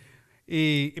hacer?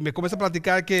 Y me comienza a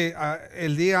platicar que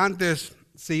el día antes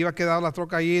se iba a quedar la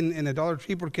troca ahí en el Dollar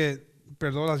Tree porque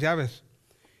perdió las llaves.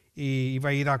 Y iba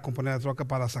a ir a componer la troca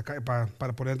para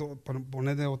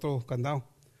ponerle otro candado.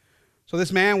 So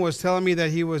this man was telling me that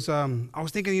he was, I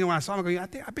was thinking, when I saw him, I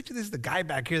bet you this is the guy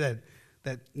back here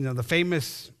that the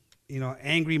famous,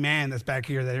 angry man that's back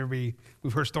here that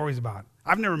we've heard stories about.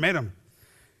 I've never met him.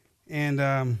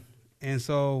 And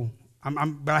so,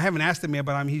 but I haven't asked him yet,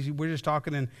 but we're just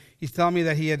talking, and he's telling me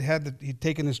that he'd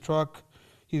taken his truck,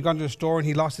 he'd gone to the store, and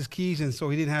he lost his keys, and so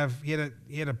he had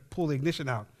to pull the ignition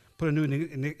out, put a new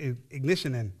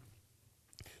ignition in.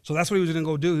 So that's what he was going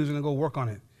to go do. He was going to go work on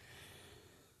it.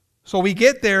 So we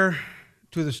get there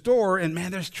to the store, and man,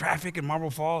 there's traffic in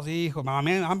Marble Falls.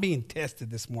 Man, I'm being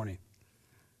tested this morning.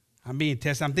 I'm being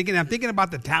tested. I'm thinking about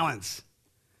the talents.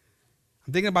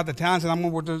 And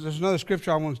there's another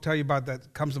scripture I want to tell you about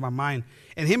that comes to my mind.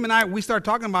 And him and I, we start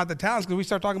talking about the talents because we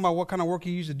start talking about what kind of work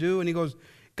he used to do. And he goes,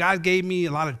 God gave me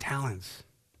a lot of talents.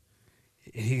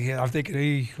 I'm thinking,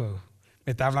 hijo,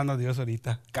 me está hablando Dios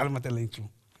ahorita. Cálmate, Lencho.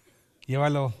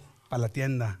 Llévalo para la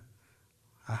tienda.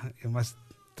 Más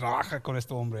trabaja con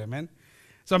este hombre, amen.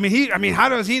 So how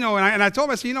does he know? And I told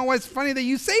him, I said, what? It's funny that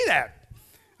you say that.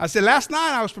 I said, last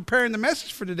night I was preparing the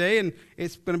message for today, and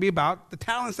it's going to be about the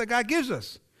talents that God gives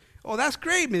us. Oh, that's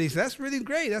great, man. He said, that's really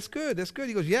great. That's good.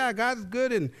 He goes, yeah, God's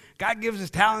good, and God gives us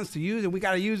talents to use, and we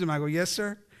got to use them. I go, yes,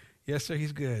 sir. Yes, sir.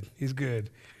 He's good. He's good.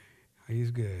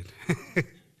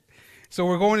 So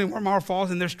we're going in Marble Falls,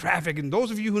 and there's traffic. And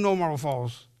those of you who know Marble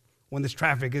Falls, when there's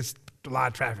traffic, it's a lot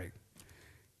of traffic.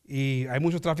 Y hay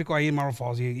mucho tráfico ahí en Marble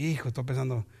Falls. Y, hijo, estoy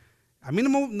pensando, a mí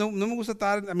no me gusta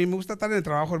estar, me gusta estar en el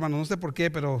trabajo, hermano. No sé por qué,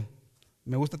 pero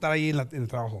me gusta estar ahí en el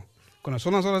trabajo. Cuando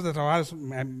son las horas de trabajar,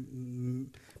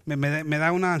 me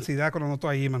da una ansiedad cuando no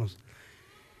estoy ahí, hermanos.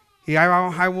 Y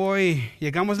ahí voy,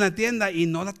 llegamos a la tienda y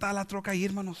no está la troca ahí,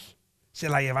 hermanos. Se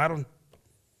la llevaron.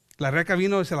 La reca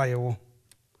vino y se la llevó.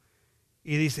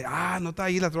 Y dice, no está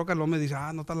ahí la troca. El hombre dice,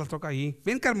 no está la troca ahí.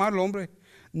 Bien calmado el hombre.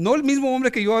 No el mismo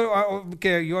hombre que yo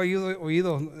he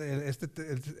oído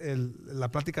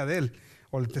la plática de él,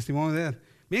 o el testimonio de él.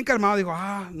 Bien calmado, dijo,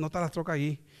 no está la troca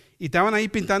ahí. Y estaban ahí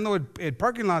pintando el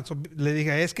parking lot. So, le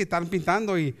dije, es que están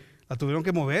pintando y la tuvieron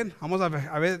que mover. Vamos a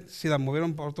ver si la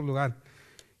movieron para otro lugar.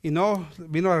 Y no,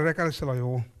 vino la reca y se la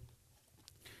llevó.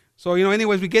 So,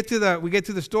 anyways, we get to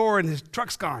the store and his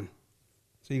truck's gone.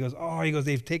 So he goes,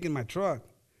 they've taken my truck.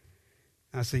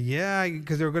 I said, yeah,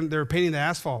 because they were painting the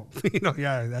asphalt.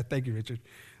 Thank you, Richard.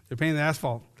 They're painting the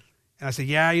asphalt. And I said,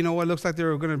 yeah, you know what? Looks like they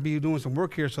were going to be doing some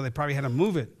work here, so they probably had to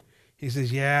move it. He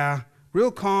says, yeah,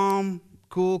 real calm,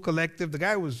 cool, collective. The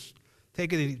guy was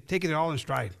taking it all in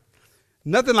stride.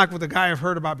 Nothing like what the guy I've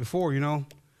heard about before,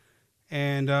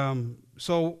 And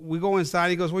so we go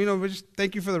inside. He goes, well, just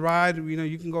thank you for the ride.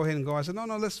 You can go ahead and go. I said, no,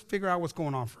 let's figure out what's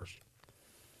going on first.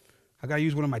 I got to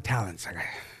use one of my talents.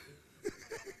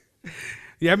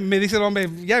 Ya me dice el hombre,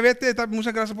 ya vete,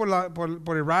 muchas gracias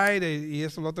por el ride y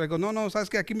esto, lo otro. Digo, no, sabes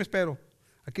que aquí me espero.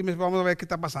 Vamos a ver qué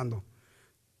está pasando.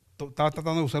 Estaba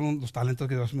tratando de usar los talentos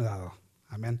que Dios me ha dado.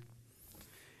 Amén.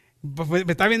 Pues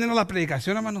me está viendo la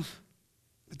predicación, hermanos.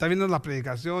 Me está viendo la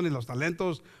predicación y los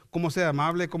talentos, cómo ser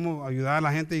amable, cómo ayudar a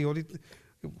la gente. Y ahorita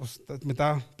pues, me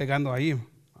está pegando ahí.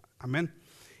 Amén.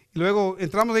 Y luego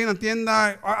entramos ahí en la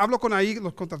tienda, hablo con ahí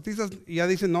los contratistas y ya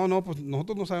dicen, no, pues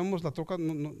nosotros no sabemos la troca,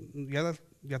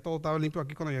 ya todo estaba limpio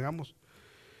aquí cuando llegamos.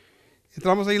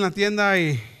 Entramos ahí en la tienda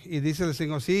y dice el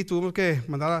señor, sí, tuvimos que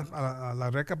mandar a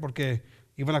la reca porque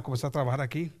iban a comenzar a trabajar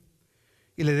aquí.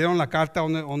 Y le dieron la carta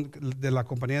de la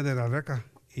compañía de la reca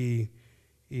y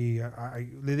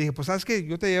le dije, pues sabes qué,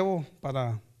 yo te llevo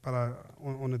para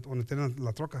donde tienen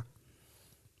la troca.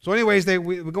 So anyways,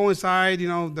 we go inside,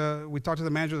 we talk to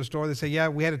the manager of the store. They say, yeah,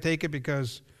 we had to take it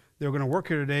because they were going to work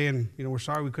here today, and, we're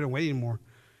sorry we couldn't wait anymore.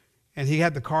 And he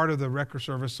had the card of the wrecker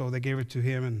service, so they gave it to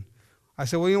him. And I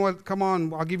said, well, you know what, come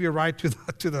on, I'll give you a ride to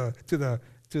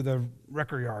the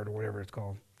wrecker yard or whatever it's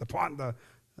called. The pond, I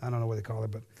don't know what they call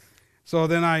it. But so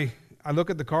then I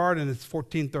look at the card, and it's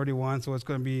 1431, so it's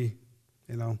going to be,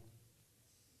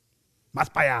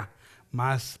 más para allá.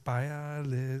 Más para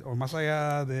allá, o más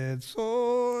allá del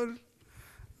sol.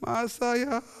 Más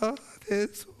allá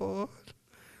del sol.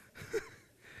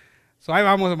 So ahí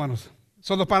vamos, hermanos.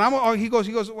 So nos paramos. Oh, he goes,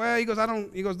 well,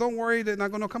 don't worry. And I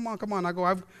go, no, come on. I go,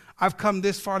 I've come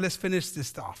this far. Let's finish this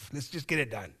stuff. Let's just get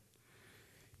it done.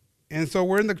 And so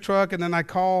we're in the truck, and then I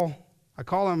call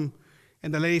him,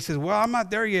 and the lady says, well, I'm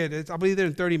not there yet. I'll be there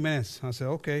in 30 minutes. I said,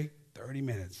 okay, 30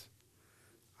 minutes.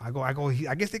 I go,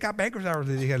 I guess they got banker's hours.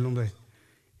 He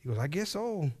goes, I guess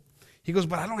so. He goes,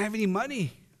 but I don't have any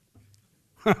money.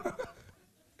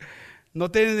 No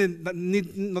tienen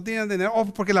dinero. Oh,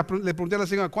 porque le pregunté a la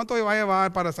señora, ¿cuánto va a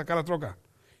llevar para sacar la troca?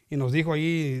 Y nos dijo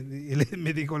ahí, y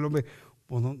me dijo el hombre,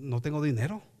 pues no tengo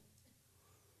dinero.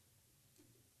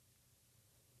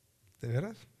 ¿De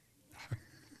veras?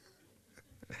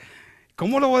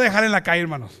 ¿Cómo lo voy a dejar en la calle,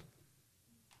 hermanos?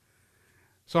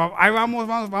 So, ahí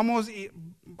vamos, y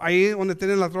ahí donde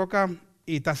tienen la troca,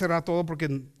 y está cerrado todo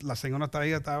porque la señora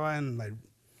estaba en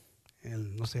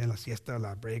no sé, en la siesta,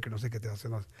 la break, no sé qué te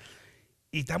hacen.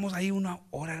 Y estamos ahí 1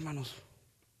 hora, hermanos.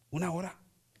 1 hora.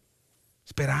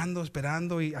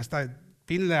 Esperando, y hasta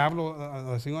fin le hablo a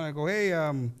la señora, y digo, hey,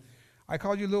 I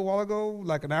called you a little while ago,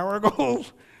 like an hour ago,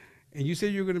 and you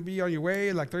said you were going to be on your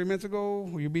way like 30 minutes ago.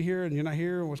 Will you be here and you're not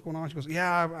here? What's going on? She goes,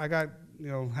 yeah, I got,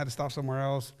 had to stop somewhere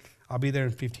else. I'll be there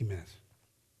in 15 minutes.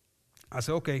 I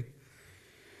said, okay.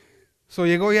 So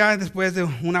llegó ya después de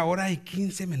 1 hora y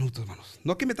 15 minutos, hermanos.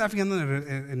 No que me estaba fijando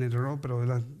en el reloj, pero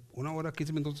era 1 hora,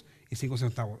 15 minutos y 5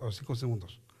 centavos, o 5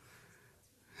 segundos.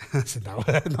 Centavos.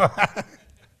 No.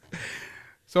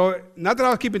 So not that I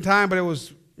was keeping time, but it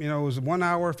was 1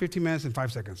 hour, 15 minutes, and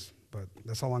 5 seconds. But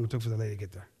that's how long it took for the lady to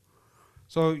get there.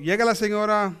 So llega la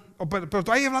señora, pero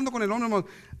estoy ahí hablando con el hombre, hermanos.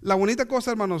 La bonita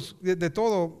cosa, hermanos, de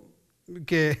todo,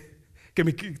 que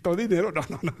me quitó dinero.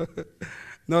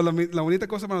 No, la bonita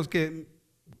cosa, hermanos, que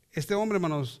este hombre,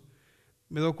 hermanos,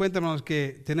 me doy cuenta, hermanos,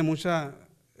 que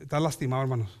está lastimado,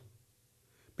 hermanos.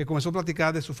 Me comenzó a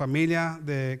platicar de su familia,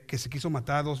 de que se quiso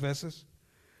matar 2 veces.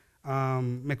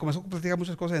 Me comenzó a platicar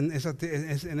muchas cosas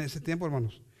en ese tiempo,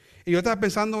 hermanos. Y yo estaba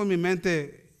pensando en mi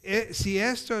mente, si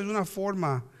esto es una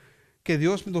forma que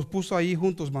Dios nos puso ahí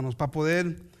juntos, hermanos, para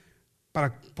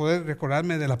poder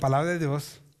recordarme de la palabra de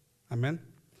Dios, amén,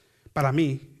 para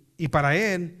mí y para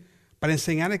Él, para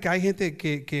enseñarle que hay gente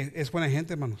que es buena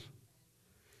gente, hermanos.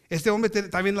 Este hombre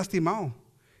está bien lastimado.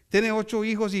 Tiene 8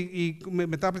 hijos y me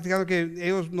estaba platicando que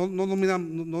ellos no los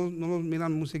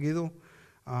miran muy seguido.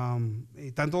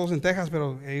 Están todos en Texas,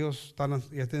 pero ellos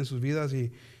ya tienen sus vidas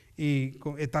y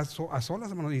están a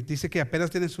solas, hermanos. Y dice que apenas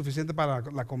tienen suficiente para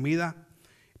la comida.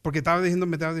 Porque me estaba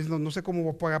diciendo, no sé cómo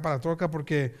voy a pagar para la troca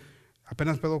porque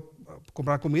apenas puedo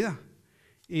comprar comida.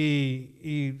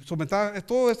 Y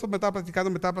todo esto me estaba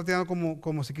platicando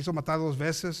como se quiso matar 2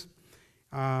 veces.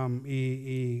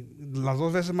 Y las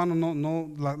 2 veces,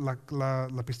 hermano,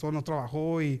 la pistola no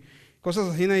trabajó y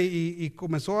cosas así. Y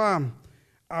comenzó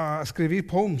a escribir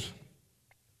poems.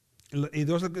 Y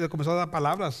Dios le comenzó a dar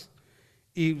palabras.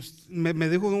 Y me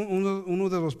dijo uno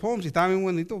de los poems, y estaba bien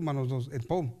bonito, hermanos, el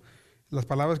poem. Las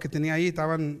palabras que tenía ahí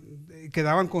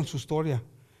quedaban con su historia.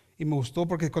 Y me gustó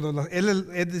porque cuando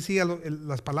él decía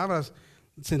las palabras,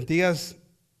 sentías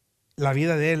la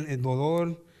vida de él, el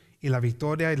dolor y la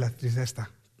victoria y la tristeza.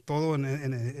 Todo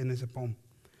en ese poem.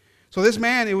 So this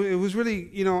man, it was really,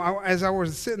 as I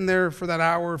was sitting there for that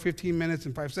hour, 15 minutes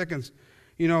and 5 seconds,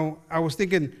 I was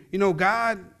thinking,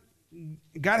 God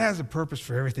has a purpose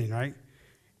for everything, right?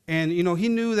 And, he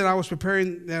knew that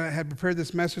that I had prepared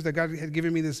this message, that God had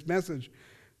given me this message.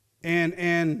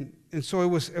 And so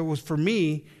it was for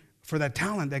me, for that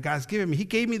talent that God's given me. He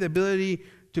gave me the ability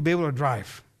to be able to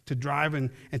drive and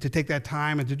to take that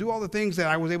time and to do all the things that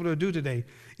I was able to do today.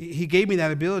 He gave me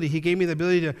that ability. He gave me the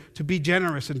ability to be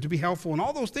generous and to be helpful and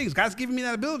all those things. God's given me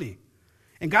that ability.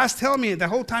 And God's telling me the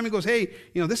whole time, He goes, hey,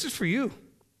 this is for you.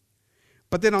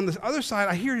 But then on the other side,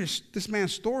 I hear this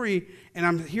man's story, and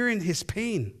I'm hearing his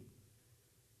pain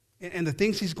and the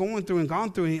things he's going through and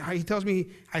gone through. And he tells me,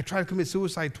 I tried to commit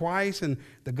suicide twice, and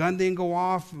the gun didn't go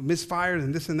off, misfired,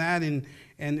 and this and that. And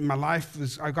in my life,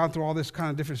 I've gone through all this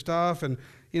kind of different stuff. And,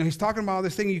 he's talking about all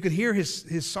this thing. You could hear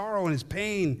his sorrow and his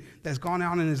pain that's gone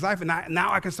on in his life. And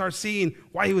now I can start seeing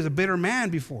why he was a bitter man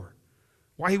before,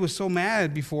 why he was so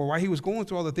mad before, why he was going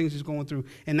through all the things he's going through.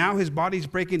 And now his body's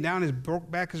breaking down. His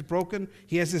back is broken.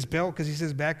 He has this belt because he says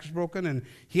his back is broken. And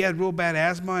he had real bad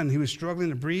asthma, and he was struggling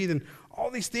to breathe. And all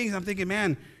these things, I'm thinking,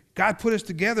 man, God put us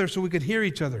together so we could hear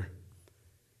each other.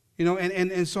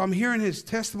 And so I'm hearing his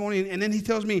testimony. And then he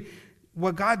tells me,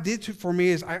 what God did for me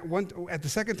is at the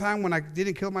second time when I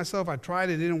didn't kill myself, I tried,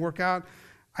 it didn't work out.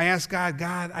 I asked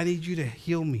God, I need you to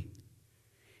heal me.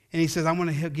 And he says, I'm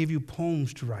going to give you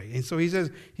poems to write. And so he says,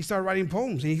 he started writing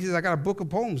poems. And he says, I got a book of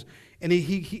poems. And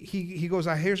he goes,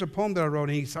 here's a poem that I wrote.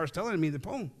 And he starts telling me the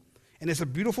poem. And it's a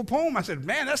beautiful poem. I said,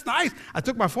 man, that's nice. I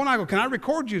took my phone. I go, can I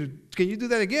record you? Can you do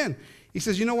that again? He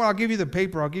says, you know what? I'll give you the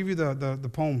paper. I'll give you the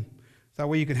poem. That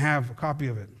way you can have a copy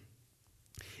of it.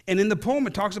 And in the poem,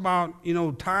 it talks about,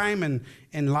 time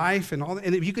and life and all that.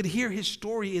 And you could hear his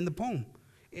story in the poem.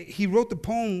 He wrote the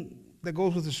poem that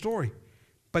goes with the story.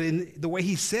 But in the way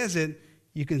he says it,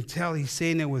 you can tell he's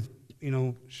saying it with,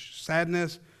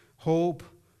 sadness, hope,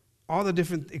 all the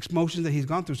different emotions that he's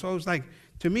gone through. So it was like,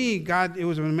 to me, God, it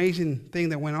was an amazing thing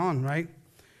that went on, right?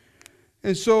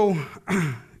 And so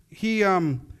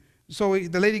so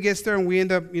the lady gets there, and we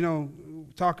end up,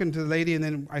 talking to the lady, and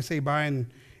then I say bye,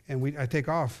 and I take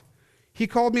off. He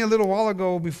called me a little while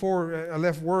ago before I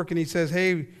left work, and he says,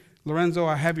 hey, Lorenzo,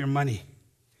 I have your money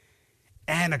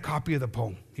and a copy of the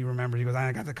poem. He remembered. He goes,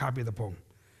 I got the copy of the poem.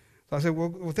 So I said,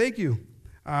 well thank you.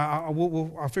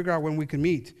 I'll figure out when we can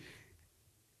meet.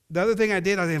 The other thing I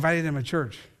did, I invited him to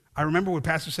church. I remember what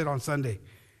Pastor said on Sunday,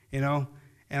 and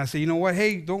I said, you know what,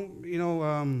 hey,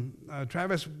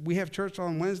 Travis, we have church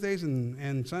on Wednesdays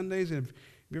and Sundays, and if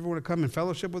you ever want to come and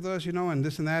fellowship with us, and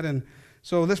this and that, and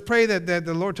so let's pray that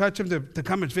the Lord touch him to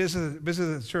come and visit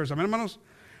the church. Amen, hermanos?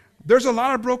 There's a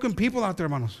lot of broken people out there,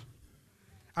 hermanos.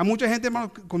 Hay mucha gente,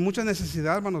 hermanos, con mucha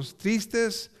necesidad, hermanos,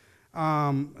 tristes,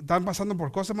 están pasando por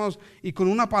cosas, hermanos, y con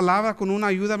una palabra, con una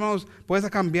ayuda, hermanos, puedes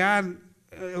cambiar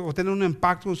o tener un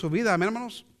impacto en su vida. Amén,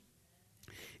 hermanos.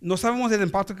 No sabemos el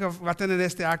impacto que va a tener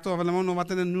este acto, no va a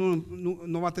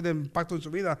tener impacto en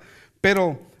su vida,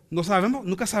 pero no sabemos,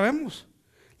 nunca sabemos.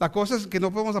 La cosa es que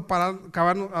no podemos no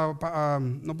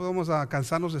podemos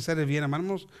cansarnos de hacer el bien,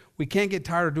 hermanos. We can't get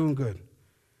tired of doing good.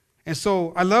 And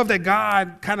so I love that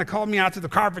God kind of called me out to the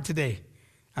carpet today.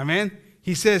 Amen.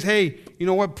 He says, hey, you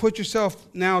know what? Put yourself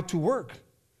now to work.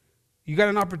 You got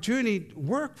an opportunity,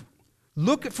 work.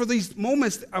 Look for these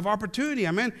moments of opportunity.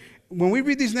 Amen. When we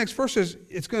read these next verses,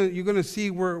 you're going to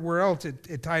see where else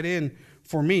it tied in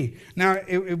for me. Now,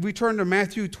 if we turn to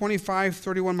Matthew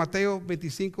 25:31, Mateo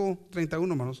 25:31,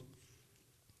 hermanos.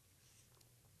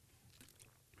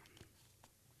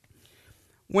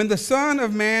 When the Son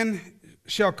of Man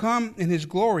shall come in his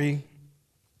glory,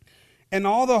 and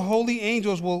all the holy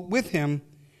angels will with him,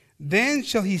 then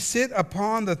shall he sit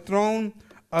upon the throne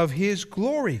of his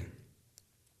glory.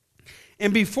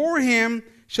 And before him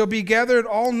shall be gathered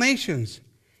all nations,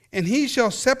 and he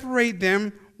shall separate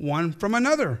them one from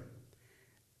another,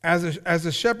 as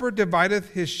the shepherd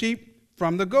divideth his sheep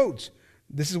from the goats.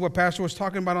 This is what Pastor was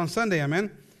talking about on Sunday,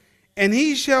 amen? And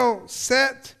he shall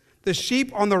set the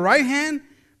sheep on the right hand,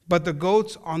 but the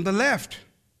goats on the left.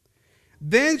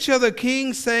 Then shall the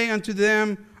king say unto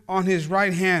them on his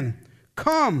right hand,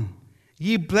 Come,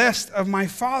 ye blessed of my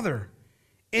Father,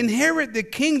 inherit the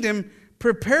kingdom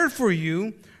prepared for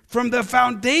you from the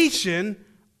foundation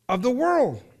of the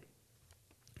world.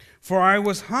 For I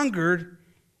was hungered,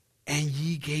 and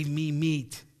ye gave me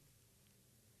meat.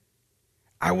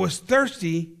 I was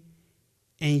thirsty,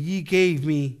 and ye gave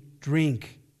me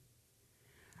drink.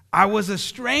 I was a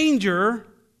stranger,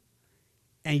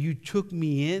 and you took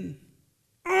me in.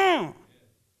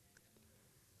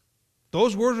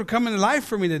 Those words are coming to life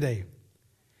for me today.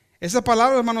 Esas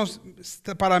palabras, hermanos,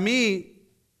 para mí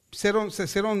se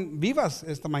hicieron vivas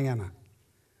esta mañana.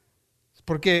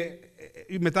 Porque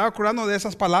me estaba acordando de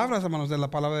esas palabras, hermanos, de la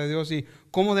palabra de Dios y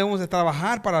cómo debemos de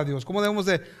trabajar para Dios, cómo debemos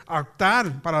de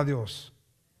actuar para Dios.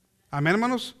 Amén,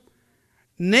 hermanos.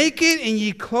 Naked and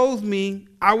ye clothed me.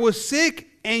 I was sick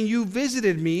and you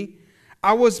visited me.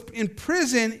 I was in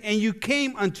prison and you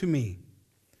came unto me.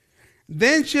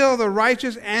 Then shall the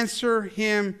righteous answer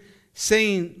him,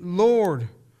 saying, Lord,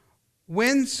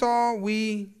 when saw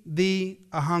we thee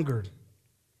a hungered,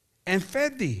 and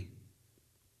fed thee,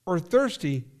 or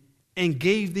thirsty, and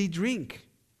gave thee drink?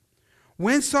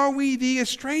 When saw we thee a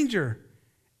stranger,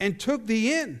 and took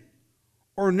thee in,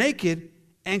 or naked,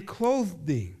 and clothed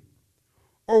thee?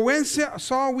 Or when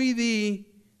saw we thee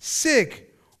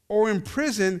sick, or in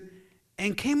prison,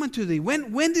 and came unto thee?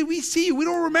 When did we see you? We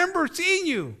don't remember seeing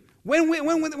you. When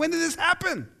did this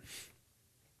happen?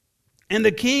 And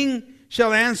the king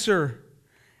shall answer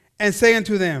and say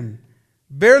unto them,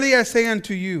 Verily I say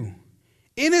unto you,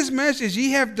 inasmuch as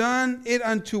ye have done it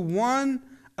unto one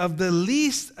of the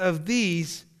least of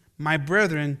these, my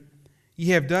brethren, ye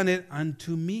have done it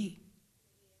unto me.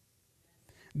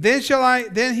 Then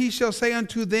he shall say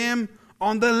unto them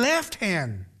on the left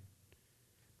hand,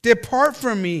 Depart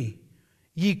from me,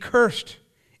 ye cursed,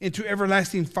 into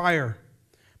everlasting fire,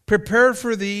 prepared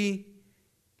for the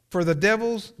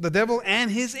devil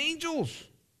and his angels.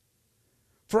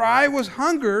 For I was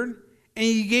hungered, and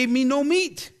ye gave me no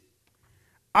meat.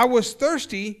 I was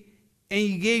thirsty, and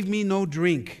ye gave me no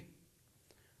drink.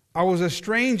 I was a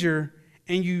stranger,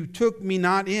 and you took me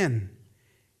not in.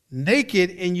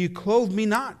 Naked, and you clothed me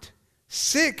not.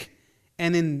 Sick,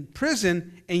 and in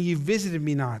prison, and ye visited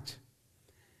me not.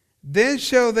 Then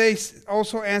shall they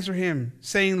also answer him,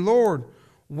 saying, Lord,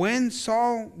 when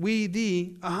saw we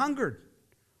thee a hungered,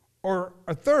 or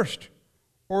athirst,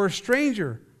 or a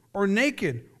stranger, or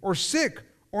naked, or sick,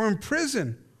 or in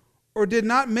prison, or did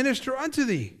not minister unto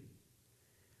thee?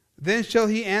 Then shall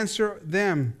he answer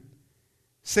them,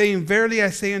 saying, Verily I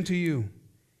say unto you,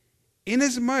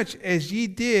 inasmuch as ye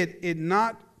did it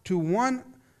not to one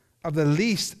of the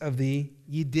least of thee,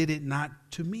 ye did it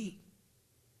not to me.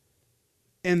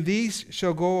 And these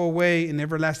shall go away in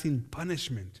everlasting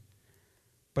punishment,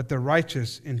 but the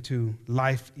righteous into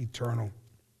life eternal.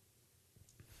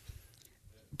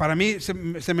 Para mí se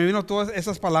me vino todas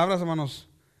esas palabras, hermanos.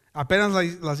 Apenas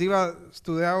las iba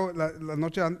estudiando la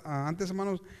noche antes,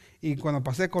 hermanos, y cuando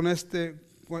pasé con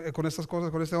estas cosas,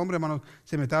 con este hombre, hermanos,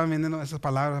 se me estaban viniendo esas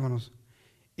palabras, hermanos.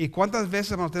 Y cuántas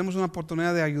veces, hermanos, tenemos una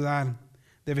oportunidad de ayudar,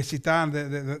 de visitar,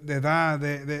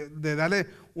 de darle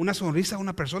una sonrisa a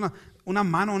una persona, una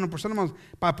mano a una persona, hermanos,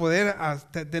 para poder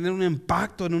tener un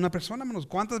impacto en una persona, hermanos.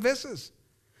 ¿Cuántas veces?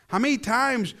 How many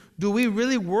times do we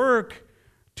really work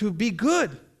to be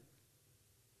good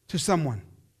to someone?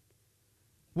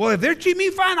 Well, if they treat me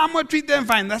fine, I'm going to treat them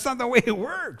fine. That's not the way it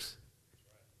works.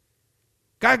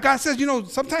 God says,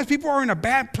 sometimes people are in a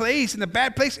bad place,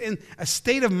 in a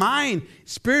state of mind,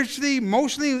 spiritually,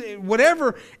 emotionally,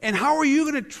 whatever. And how are you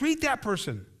going to treat that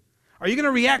person? Are you going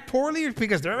to react poorly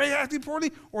because they're reacting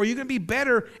poorly? Or are you going to be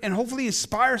better and hopefully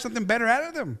inspire something better out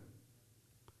of them?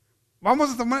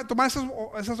 Vamos a tomar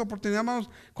esas oportunidades, hermanos,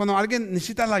 cuando alguien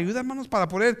necesita la ayuda, hermanos, para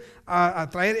poder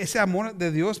atraer ese amor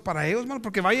de Dios para ellos, hermanos,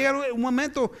 porque va a llegar un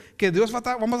momento que vamos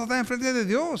a estar enfrente de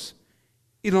Dios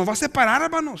y nos va a separar,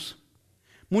 hermanos.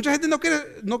 Mucha gente no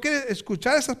quiere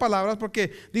escuchar esas palabras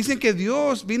porque dicen que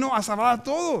Dios vino a salvar a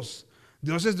todos.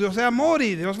 Dios es amor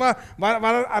y Dios va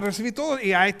a recibir todo.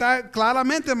 Y ahí está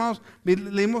claramente, hermanos,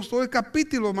 leímos todo el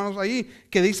capítulo, hermanos, ahí,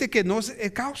 que dice que no es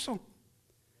el caso.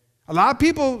 A lot of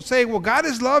people say, well, God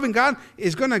is love and God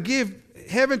is going to give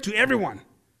heaven to everyone.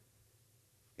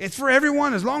 It's for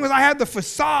everyone. As long as I have the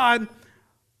facade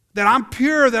that I'm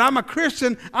pure, that I'm a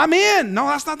Christian, I'm in. No,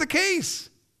 that's not the case.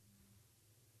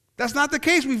 That's not the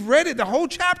case. We've read it, the whole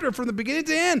chapter from the beginning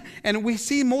to end, and we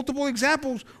see multiple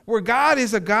examples where God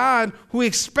is a God who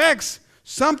expects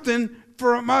something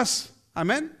from us.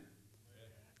 Amen.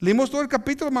 Leímos todo el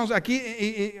capítulo, hermanos. Aquí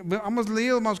hemos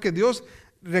leído, hermanos, que Dios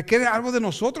requiere algo de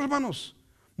nosotros, hermanos.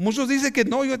 Muchos dicen que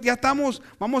no, ya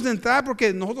vamos a entrar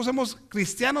porque nosotros somos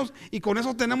cristianos y con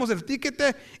eso tenemos el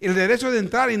ticket, el derecho de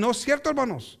entrar. Y no es cierto,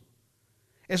 hermanos.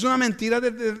 Es una mentira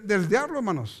del diablo,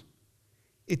 hermanos.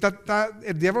 Y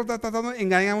el diablo está tratando de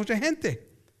engañar a mucha gente.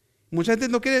 Mucha gente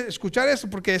no quiere escuchar eso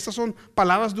porque estas son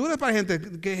palabras duras para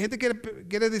gente. Que gente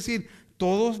quiere decir,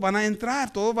 todos van a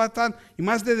entrar, todos van a estar. Y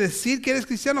más de decir que eres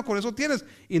cristiano, con eso tienes.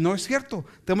 Y no es cierto.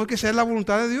 Tenemos que hacer la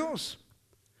voluntad de Dios.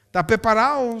 Estar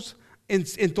preparados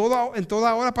en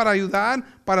toda hora para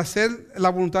ayudar, para hacer la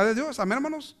voluntad de Dios. Amén,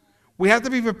 hermanos. We have to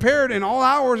be prepared in all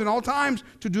hours and all times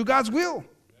to do God's will.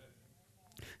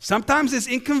 Sometimes it's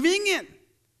inconvenient.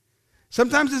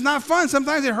 Sometimes it's not fun.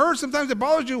 Sometimes it hurts. Sometimes it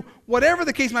bothers you. Whatever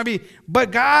the case might be.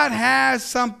 But God has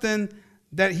something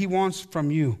that He wants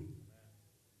from you.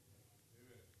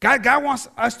 God wants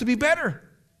us to be better.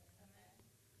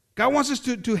 God wants us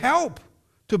to help,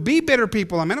 to be better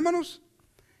people. Amen, hermanos?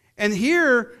 And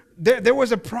here, there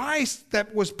was a price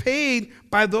that was paid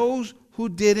by those who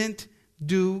didn't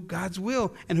do God's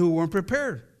will and who weren't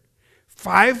prepared.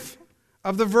 5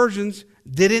 of the virgins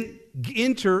didn't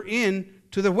enter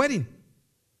into the wedding.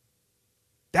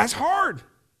 That's hard.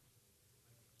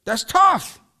 That's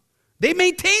tough. They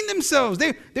maintained themselves.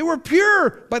 They were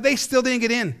pure, but they still didn't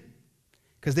get in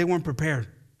because they weren't prepared.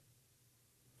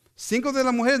 5 de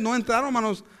las mujeres no entraron,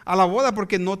 hermanos, a la boda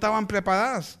porque no estaban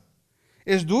preparadas.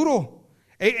 Es duro.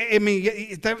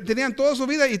 Tenían toda su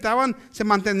vida y se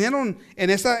mantenieron en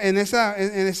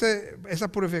esa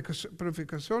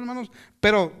purificación, hermanos,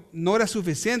 pero no era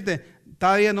suficiente.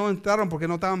 Todavía no entraron porque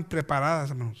no estaban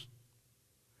preparadas, hermanos.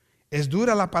 Es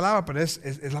dura la palabra, pero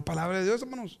es la palabra de Dios,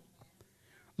 hermanos.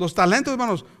 Los talentos,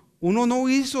 hermanos, uno no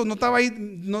hizo, no estaba ahí,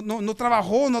 no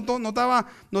trabajó, no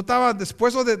estaba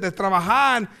dispuesto de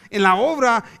trabajar en la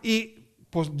obra y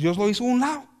pues Dios lo hizo a un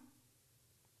lado.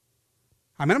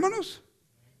 Amén, hermanos.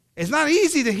 It's not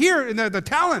easy to hear the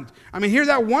talent. I mean, hear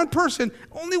that one person,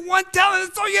 only one talent.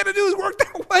 That's all you had to do is work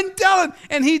that one talent.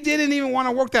 And he didn't even want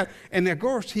to work that. And of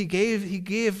course, he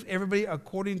gave everybody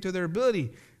according to their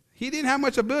ability. He didn't have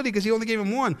much ability because he only gave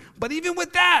him one. But even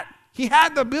with that, he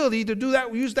had the ability to do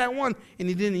that, use that one, and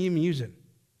he didn't even use it.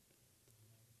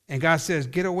 And God says,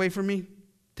 get away from me.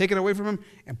 Take it away from him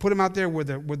and put him out there with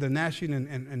the gnashing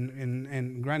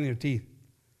and grinding your teeth.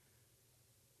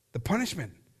 The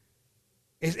punishment.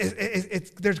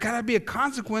 There's got to be a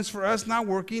consequence for us not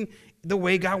working the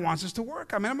way God wants us to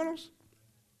work. Amen, hermanos?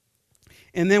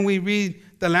 And then we read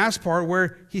the last part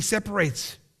where he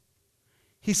separates.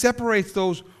 He separates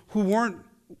those who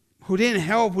didn't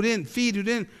help, who didn't feed, who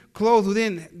didn't clothe, who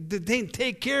didn't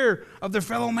take care of their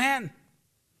fellow man.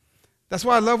 That's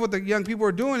why I love what the young people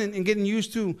are doing and getting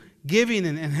used to giving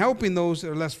and helping those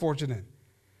that are less fortunate.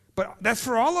 But that's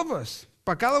for all of us.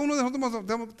 Para cada uno de nosotros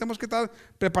tenemos que estar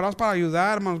preparados para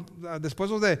ayudar, hermanos, después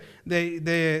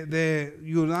de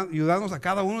ayudarnos a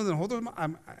cada uno de nosotros,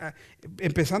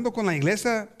 empezando con la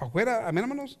iglesia para afuera. Amén,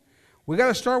 hermanos. We got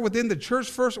to start within the church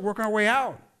first and work our way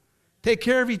out. Take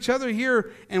care of each other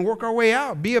here and work our way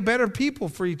out. Be a better people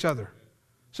for each other.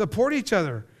 Support each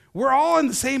other. We're all in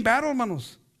the same battle,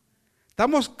 hermanos.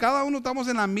 Cada uno estamos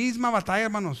en la misma batalla,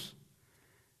 hermanos.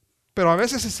 Pero a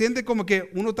veces se siente como que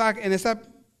uno está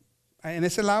en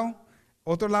ese lado,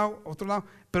 otro lado,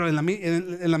 pero en la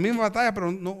misma batalla,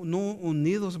 pero no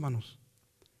unidos, hermanos.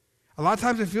 A lot of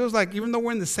times it feels like even though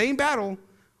we're in the same battle,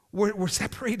 we're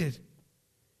separated.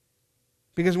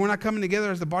 Because we're not coming together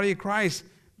as the body of Christ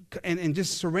and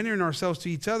just surrendering ourselves to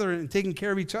each other and taking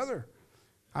care of each other.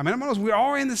 Amen, hermanos. We're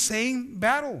all in the same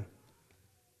battle.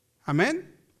 Amen.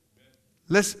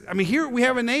 Here we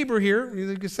have a neighbor here.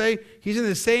 You could say he's in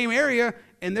the same area,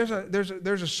 and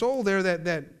there's a soul there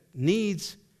that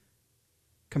needs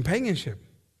companionship,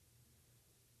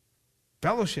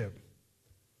 fellowship.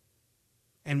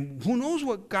 And who knows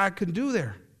what God can do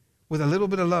there with a little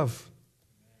bit of love.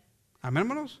 Amén,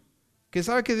 hermanos. ¿Quién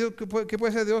sabe qué puede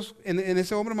hacer Dios en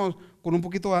ese hombre, hermanos, con un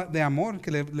poquito de amor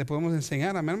que le podemos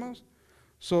enseñar, amén, hermanos?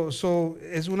 So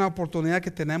es una oportunidad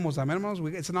que tenemos, amén, hermanos.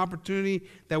 It's an opportunity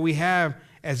that we have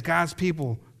as God's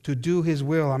people to do His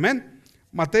will, amén.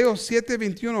 Mateo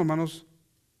 7:21, hermanos.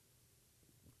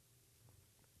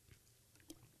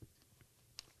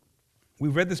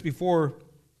 We've read this before.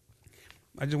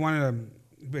 I just wanted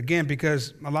to, again,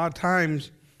 because a lot of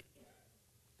times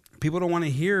people don't want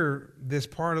to hear this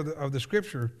part of the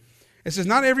scripture. It says,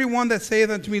 not everyone that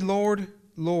saith unto me, Lord,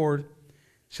 Lord,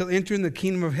 shall enter in the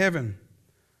kingdom of heaven,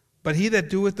 but he that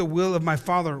doeth the will of my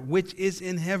Father, which is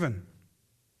in heaven.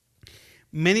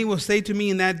 Many will say to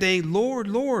me in that day, Lord,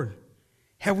 Lord,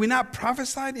 have we not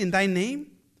prophesied in thy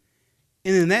name?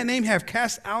 And in that name have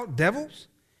cast out devils?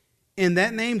 In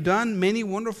that name done many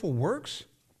wonderful works?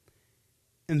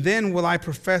 And then will I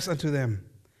profess unto them,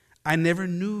 I never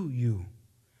knew you.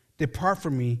 Depart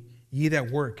from me, ye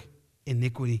that work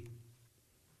iniquity.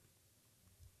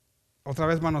 Otra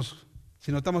vez, hermanos,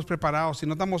 si no estamos preparados, si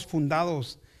no estamos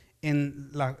fundados en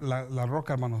la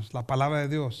roca, hermanos, la palabra de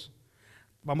Dios,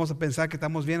 vamos a pensar que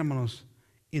estamos bien, hermanos,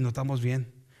 y no estamos bien.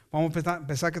 Vamos a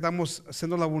pensar que estamos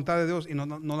haciendo la voluntad de Dios y no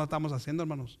la estamos haciendo,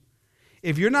 hermanos.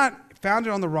 If you're not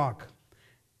founded on the rock,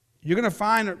 you're going to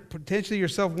find potentially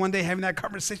yourself one day having that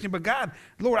conversation. But God,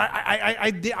 Lord,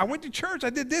 I went to church. I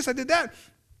did this. I did that.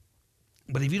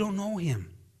 But if you don't know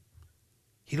Him,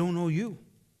 He don't know you.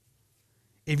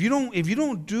 If you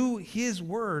don't do His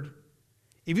word,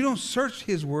 if you don't search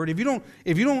His word, if you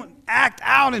don't act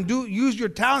out and use your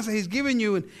talents that He's given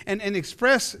you and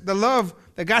express the love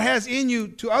that God has in you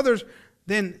to others,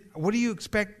 then what do you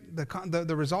expect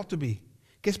the result to be?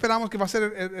 ¿Qué esperamos que va a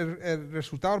ser el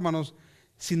resultado, hermanos,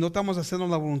 si no estamos haciendo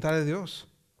la voluntad de Dios?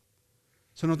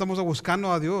 Si no estamos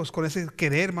buscando a Dios con ese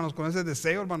querer, hermanos, con ese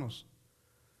deseo, hermanos.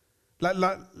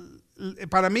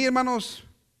 Para mí, hermanos,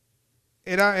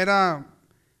 era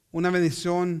una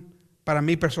bendición para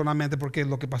mí personalmente, porque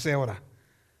lo que pasé ahora.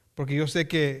 Porque yo sé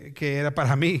que era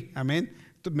para mí, amén.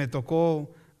 Me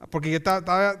tocó, porque yo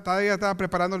todavía estaba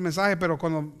preparando el mensaje, pero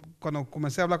cuando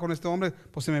comencé a hablar con este hombre,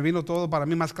 pues se me vino todo para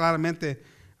mí más claramente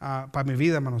para mi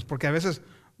vida, hermanos. Porque a veces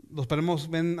los ponemos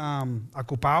bien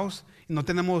ocupados y no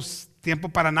tenemos tiempo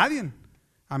para nadie,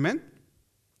 amén.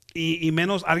 Y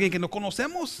menos alguien que no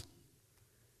conocemos.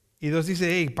 Y Dios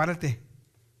dice, hey, párate.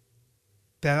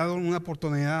 Te ha dado una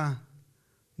oportunidad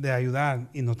de ayudar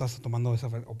y no estás tomando esa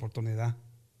oportunidad.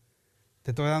 Te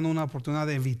estoy dando una oportunidad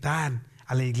de invitar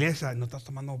a la iglesia y no estás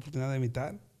tomando la oportunidad de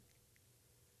invitar.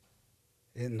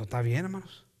 No está bien,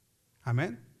 hermanos.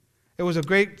 Amén. It was a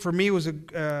great, for me, it was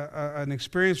an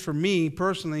experience for me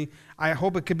personally. I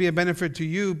hope it could be a benefit to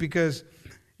you because,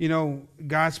 you know,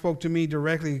 God spoke to me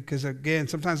directly because, again,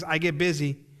 sometimes I get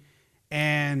busy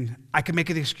and I can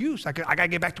make an excuse. I got to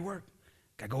get back to work.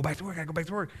 I go back to work. I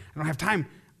don't have time.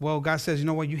 Well, God says, you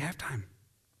know what? You have time.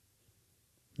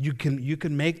 You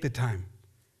can make the time.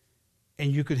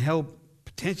 And you can help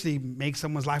potentially make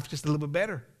someone's life just a little bit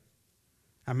better.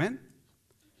 Amen?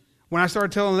 When I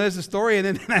started telling Liz the story,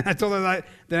 and then I told her that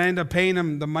I ended up paying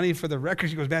him the money for the record,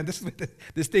 she goes, man,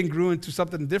 this thing grew into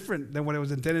something different than what it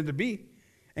was intended to be.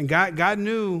 And God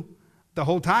knew the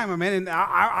whole time, amen. And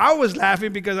I was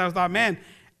laughing because I thought, man,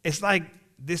 it's like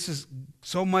this is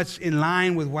so much in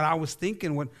line with what I was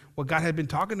thinking, what God had been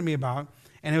talking to me about.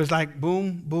 And it was like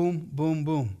boom, boom, boom,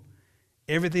 boom.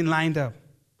 Everything lined up.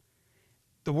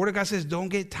 The Word of God says, don't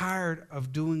get tired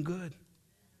of doing good.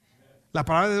 La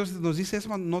palabra de Dios nos dice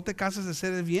eso, no te canses de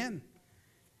hacer el bien.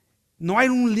 No hay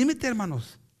un límite,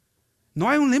 hermanos. No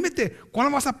hay un límite.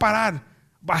 ¿Cuándo vas a parar?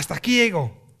 Hasta aquí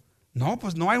llego. No,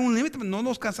 pues no hay un límite. No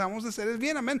nos cansamos de hacer el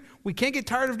bien. Amen. We can't get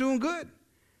tired of doing good.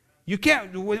 You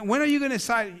can't. When are you going to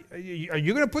decide? Are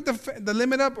you going to put the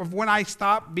limit up of when I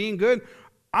stop being good?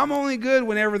 I'm only good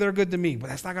whenever they're good to me.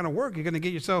 But that's not going to work. You're going to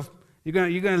get yourself, you're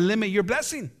going to limit your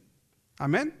blessing.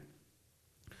 Amen.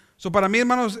 So para mí,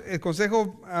 hermanos, el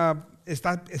consejo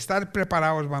estar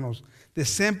preparados, hermanos. De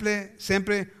siempre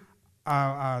estar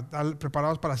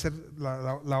preparados para hacer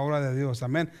la obra de Dios.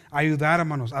 Amén. Ayudar,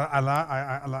 hermanos,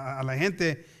 a la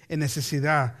gente en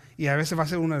necesidad. Y a veces va a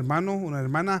ser un hermano, una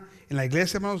hermana en la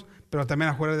iglesia, hermanos, pero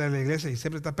también afuera de la iglesia. Y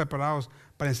siempre estar preparados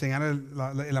para enseñar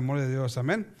el amor de Dios.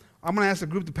 Amén. I'm going to ask the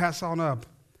group to pass on up.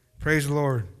 Praise the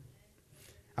Lord.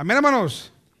 Amén, hermanos.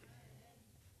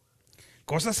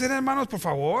 Cosas serias, hermanos, por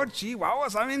favor. Chihuahua,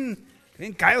 están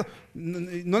bien caídos.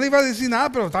 No le iba a decir nada,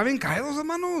 pero están bien caídos,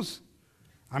 hermanos.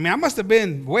 I mean, I must have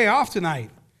been way off tonight.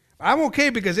 I'm okay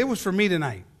because it was for me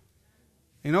tonight.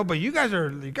 You know, but you guys are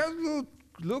a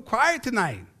little quiet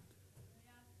tonight.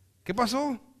 ¿Qué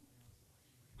pasó?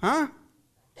 Huh?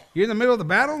 You're in the middle of the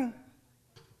battle?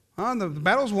 Huh? The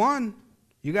battle's won.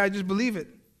 You guys just believe it.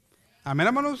 Amén,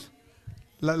 hermanos.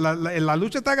 La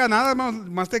lucha está ganada, hermanos.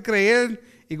 Más de creer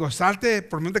y gozarte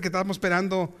por mientras que estamos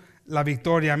esperando la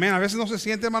victoria. Amén. A veces no se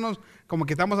siente, hermanos, como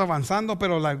que estamos avanzando,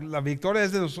 pero la victoria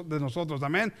es de nosotros.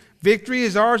 Amén. Victory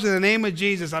is ours in the name of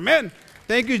Jesus. Amén.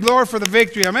 Thank you, Lord, for the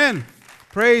victory. Amén.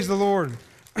 Praise the Lord.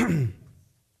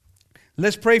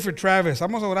 Let's pray for Travis.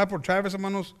 Vamos a orar por Travis,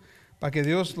 hermanos, para que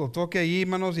Dios lo toque allí,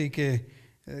 hermanos, y que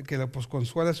pues,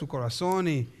 consuele su corazón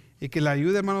y que le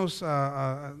ayude, hermanos,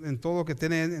 en todo lo que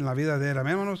tiene en la vida de él.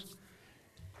 Amén, hermanos.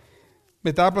 Me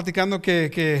estaba platicando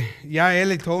que ya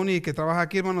él y Tony, que trabaja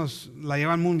aquí, hermanos, la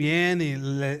llevan muy bien y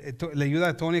le ayuda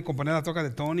a Tony a componer la toca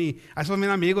de Tony. Ahí son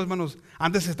bien amigos, hermanos.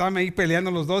 Antes estaban ahí peleando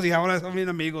los dos y ahora son bien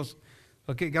amigos.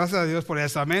 Okay, gracias a Dios por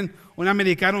eso, amén. Un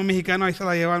americano, un mexicano, ahí se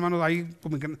la llevan, hermanos. Ahí,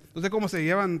 no sé cómo se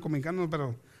llevan mexicanos,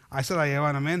 pero ahí se la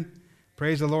llevan, amén.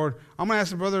 Praise the Lord. I'm going to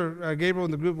ask the brother Gabriel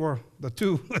in the group, or the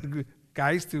two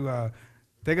guys, to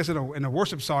take us in a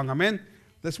worship song, amen.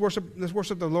 Let's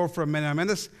worship the Lord for a minute. Amen.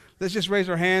 Let's just raise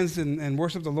our hands and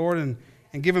worship the Lord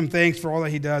and give Him thanks for all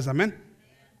that He does. Amen.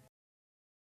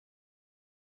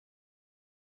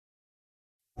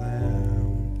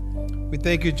 We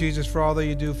thank you, Jesus, for all that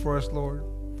you do for us, Lord.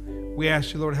 We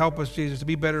ask you, Lord, help us, Jesus, to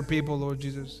be better people, Lord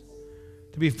Jesus.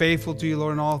 To be faithful to you,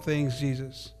 Lord, in all things,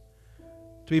 Jesus.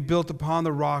 To be built upon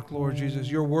the rock, Lord Jesus,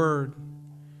 your word.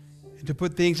 And to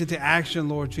put things into action,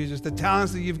 Lord Jesus. The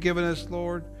talents that you've given us,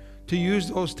 Lord, to use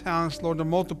those talents, Lord, to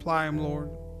multiply them, Lord,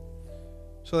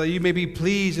 so that you may be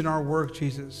pleased in our work,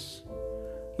 Jesus.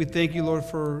 We thank you, Lord,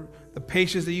 for the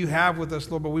patience that you have with us,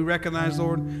 Lord, but we recognize,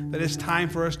 Lord, that it's time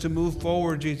for us to move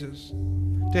forward, Jesus,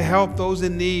 to help those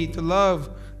in need, to love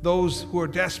those who are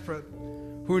desperate,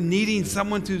 who are needing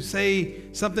someone to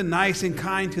say something nice and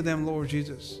kind to them, Lord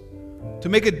Jesus, to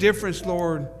make a difference,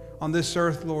 Lord, on this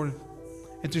earth, Lord,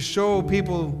 and to show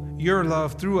people your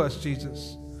love through us,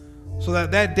 Jesus. So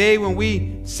that day when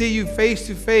we see you face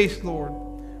to face, Lord,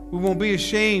 we won't be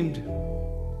ashamed,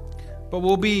 but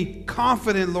we'll be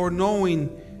confident, Lord,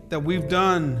 knowing that we've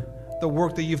done the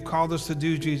work that you've called us to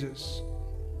do, Jesus.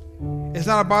 It's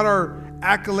not about our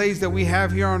accolades that we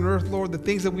have here on earth, Lord, the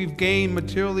things that we've gained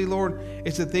materially, Lord.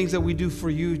 It's the things that we do for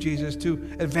you, Jesus, to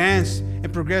advance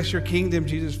and progress your kingdom,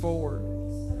 Jesus, forward.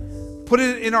 Put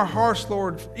it in our hearts,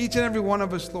 Lord, each and every one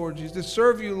of us, Lord Jesus, to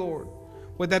serve you, Lord,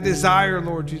 with that desire,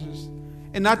 Lord Jesus.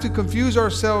 And not to confuse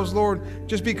ourselves, Lord,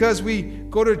 just because we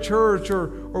go to church or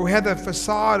we have that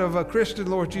facade of a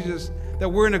Christian, Lord Jesus, that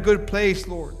we're in a good place,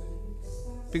 Lord.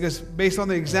 Because based on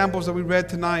the examples that we read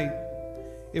tonight,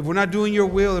 if we're not doing your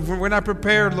will, if we're not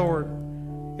prepared, Lord,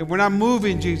 if we're not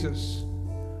moving, Jesus,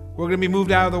 we're going to be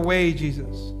moved out of the way,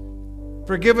 Jesus.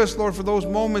 Forgive us, Lord, for those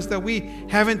moments that we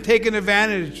haven't taken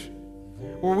advantage,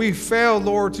 where we failed,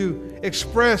 Lord, to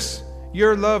express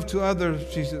your love to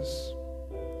others, Jesus.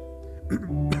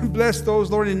 Bless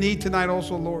those, Lord, in need tonight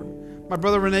also, Lord. My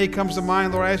brother Renee comes to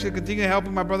mind, Lord. I ask you to continue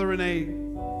helping my brother Renee.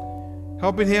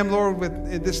 Helping him, Lord, with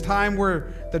at this time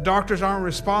where the doctors aren't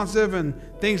responsive and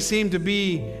things seem to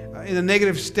be in a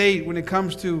negative state when it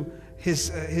comes to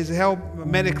his help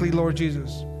medically, Lord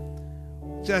Jesus.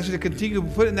 Just ask you to continue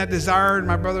putting that desire in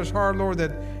my brother's heart, Lord,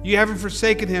 that you haven't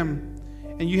forsaken him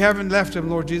and you haven't left him,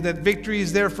 Lord Jesus. That victory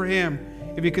is there for him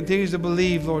if he continues to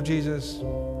believe, Lord Jesus.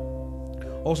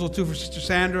 Also, too, for Sister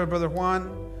Sandra, Brother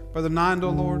Juan, Brother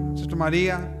Nando, Lord, Sister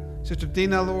Maria, Sister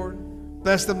Tina, Lord.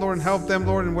 Bless them, Lord, and help them,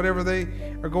 Lord, in whatever they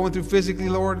are going through physically,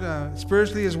 Lord,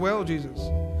 spiritually as well, Jesus.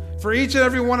 For each and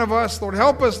every one of us, Lord,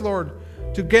 help us, Lord,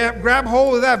 to grab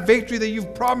hold of that victory that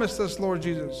you've promised us, Lord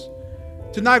Jesus.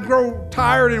 To not grow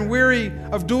tired and weary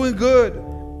of doing good,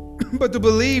 but to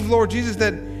believe, Lord Jesus,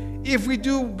 that if we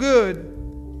do good,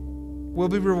 we'll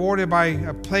be rewarded by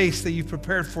a place that you've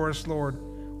prepared for us, Lord,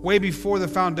 way before the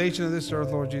foundation of this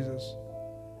earth, Lord Jesus.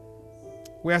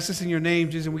 We ask this in your name,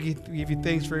 Jesus, and we give you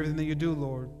thanks for everything that you do,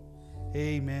 Lord.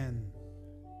 Amen.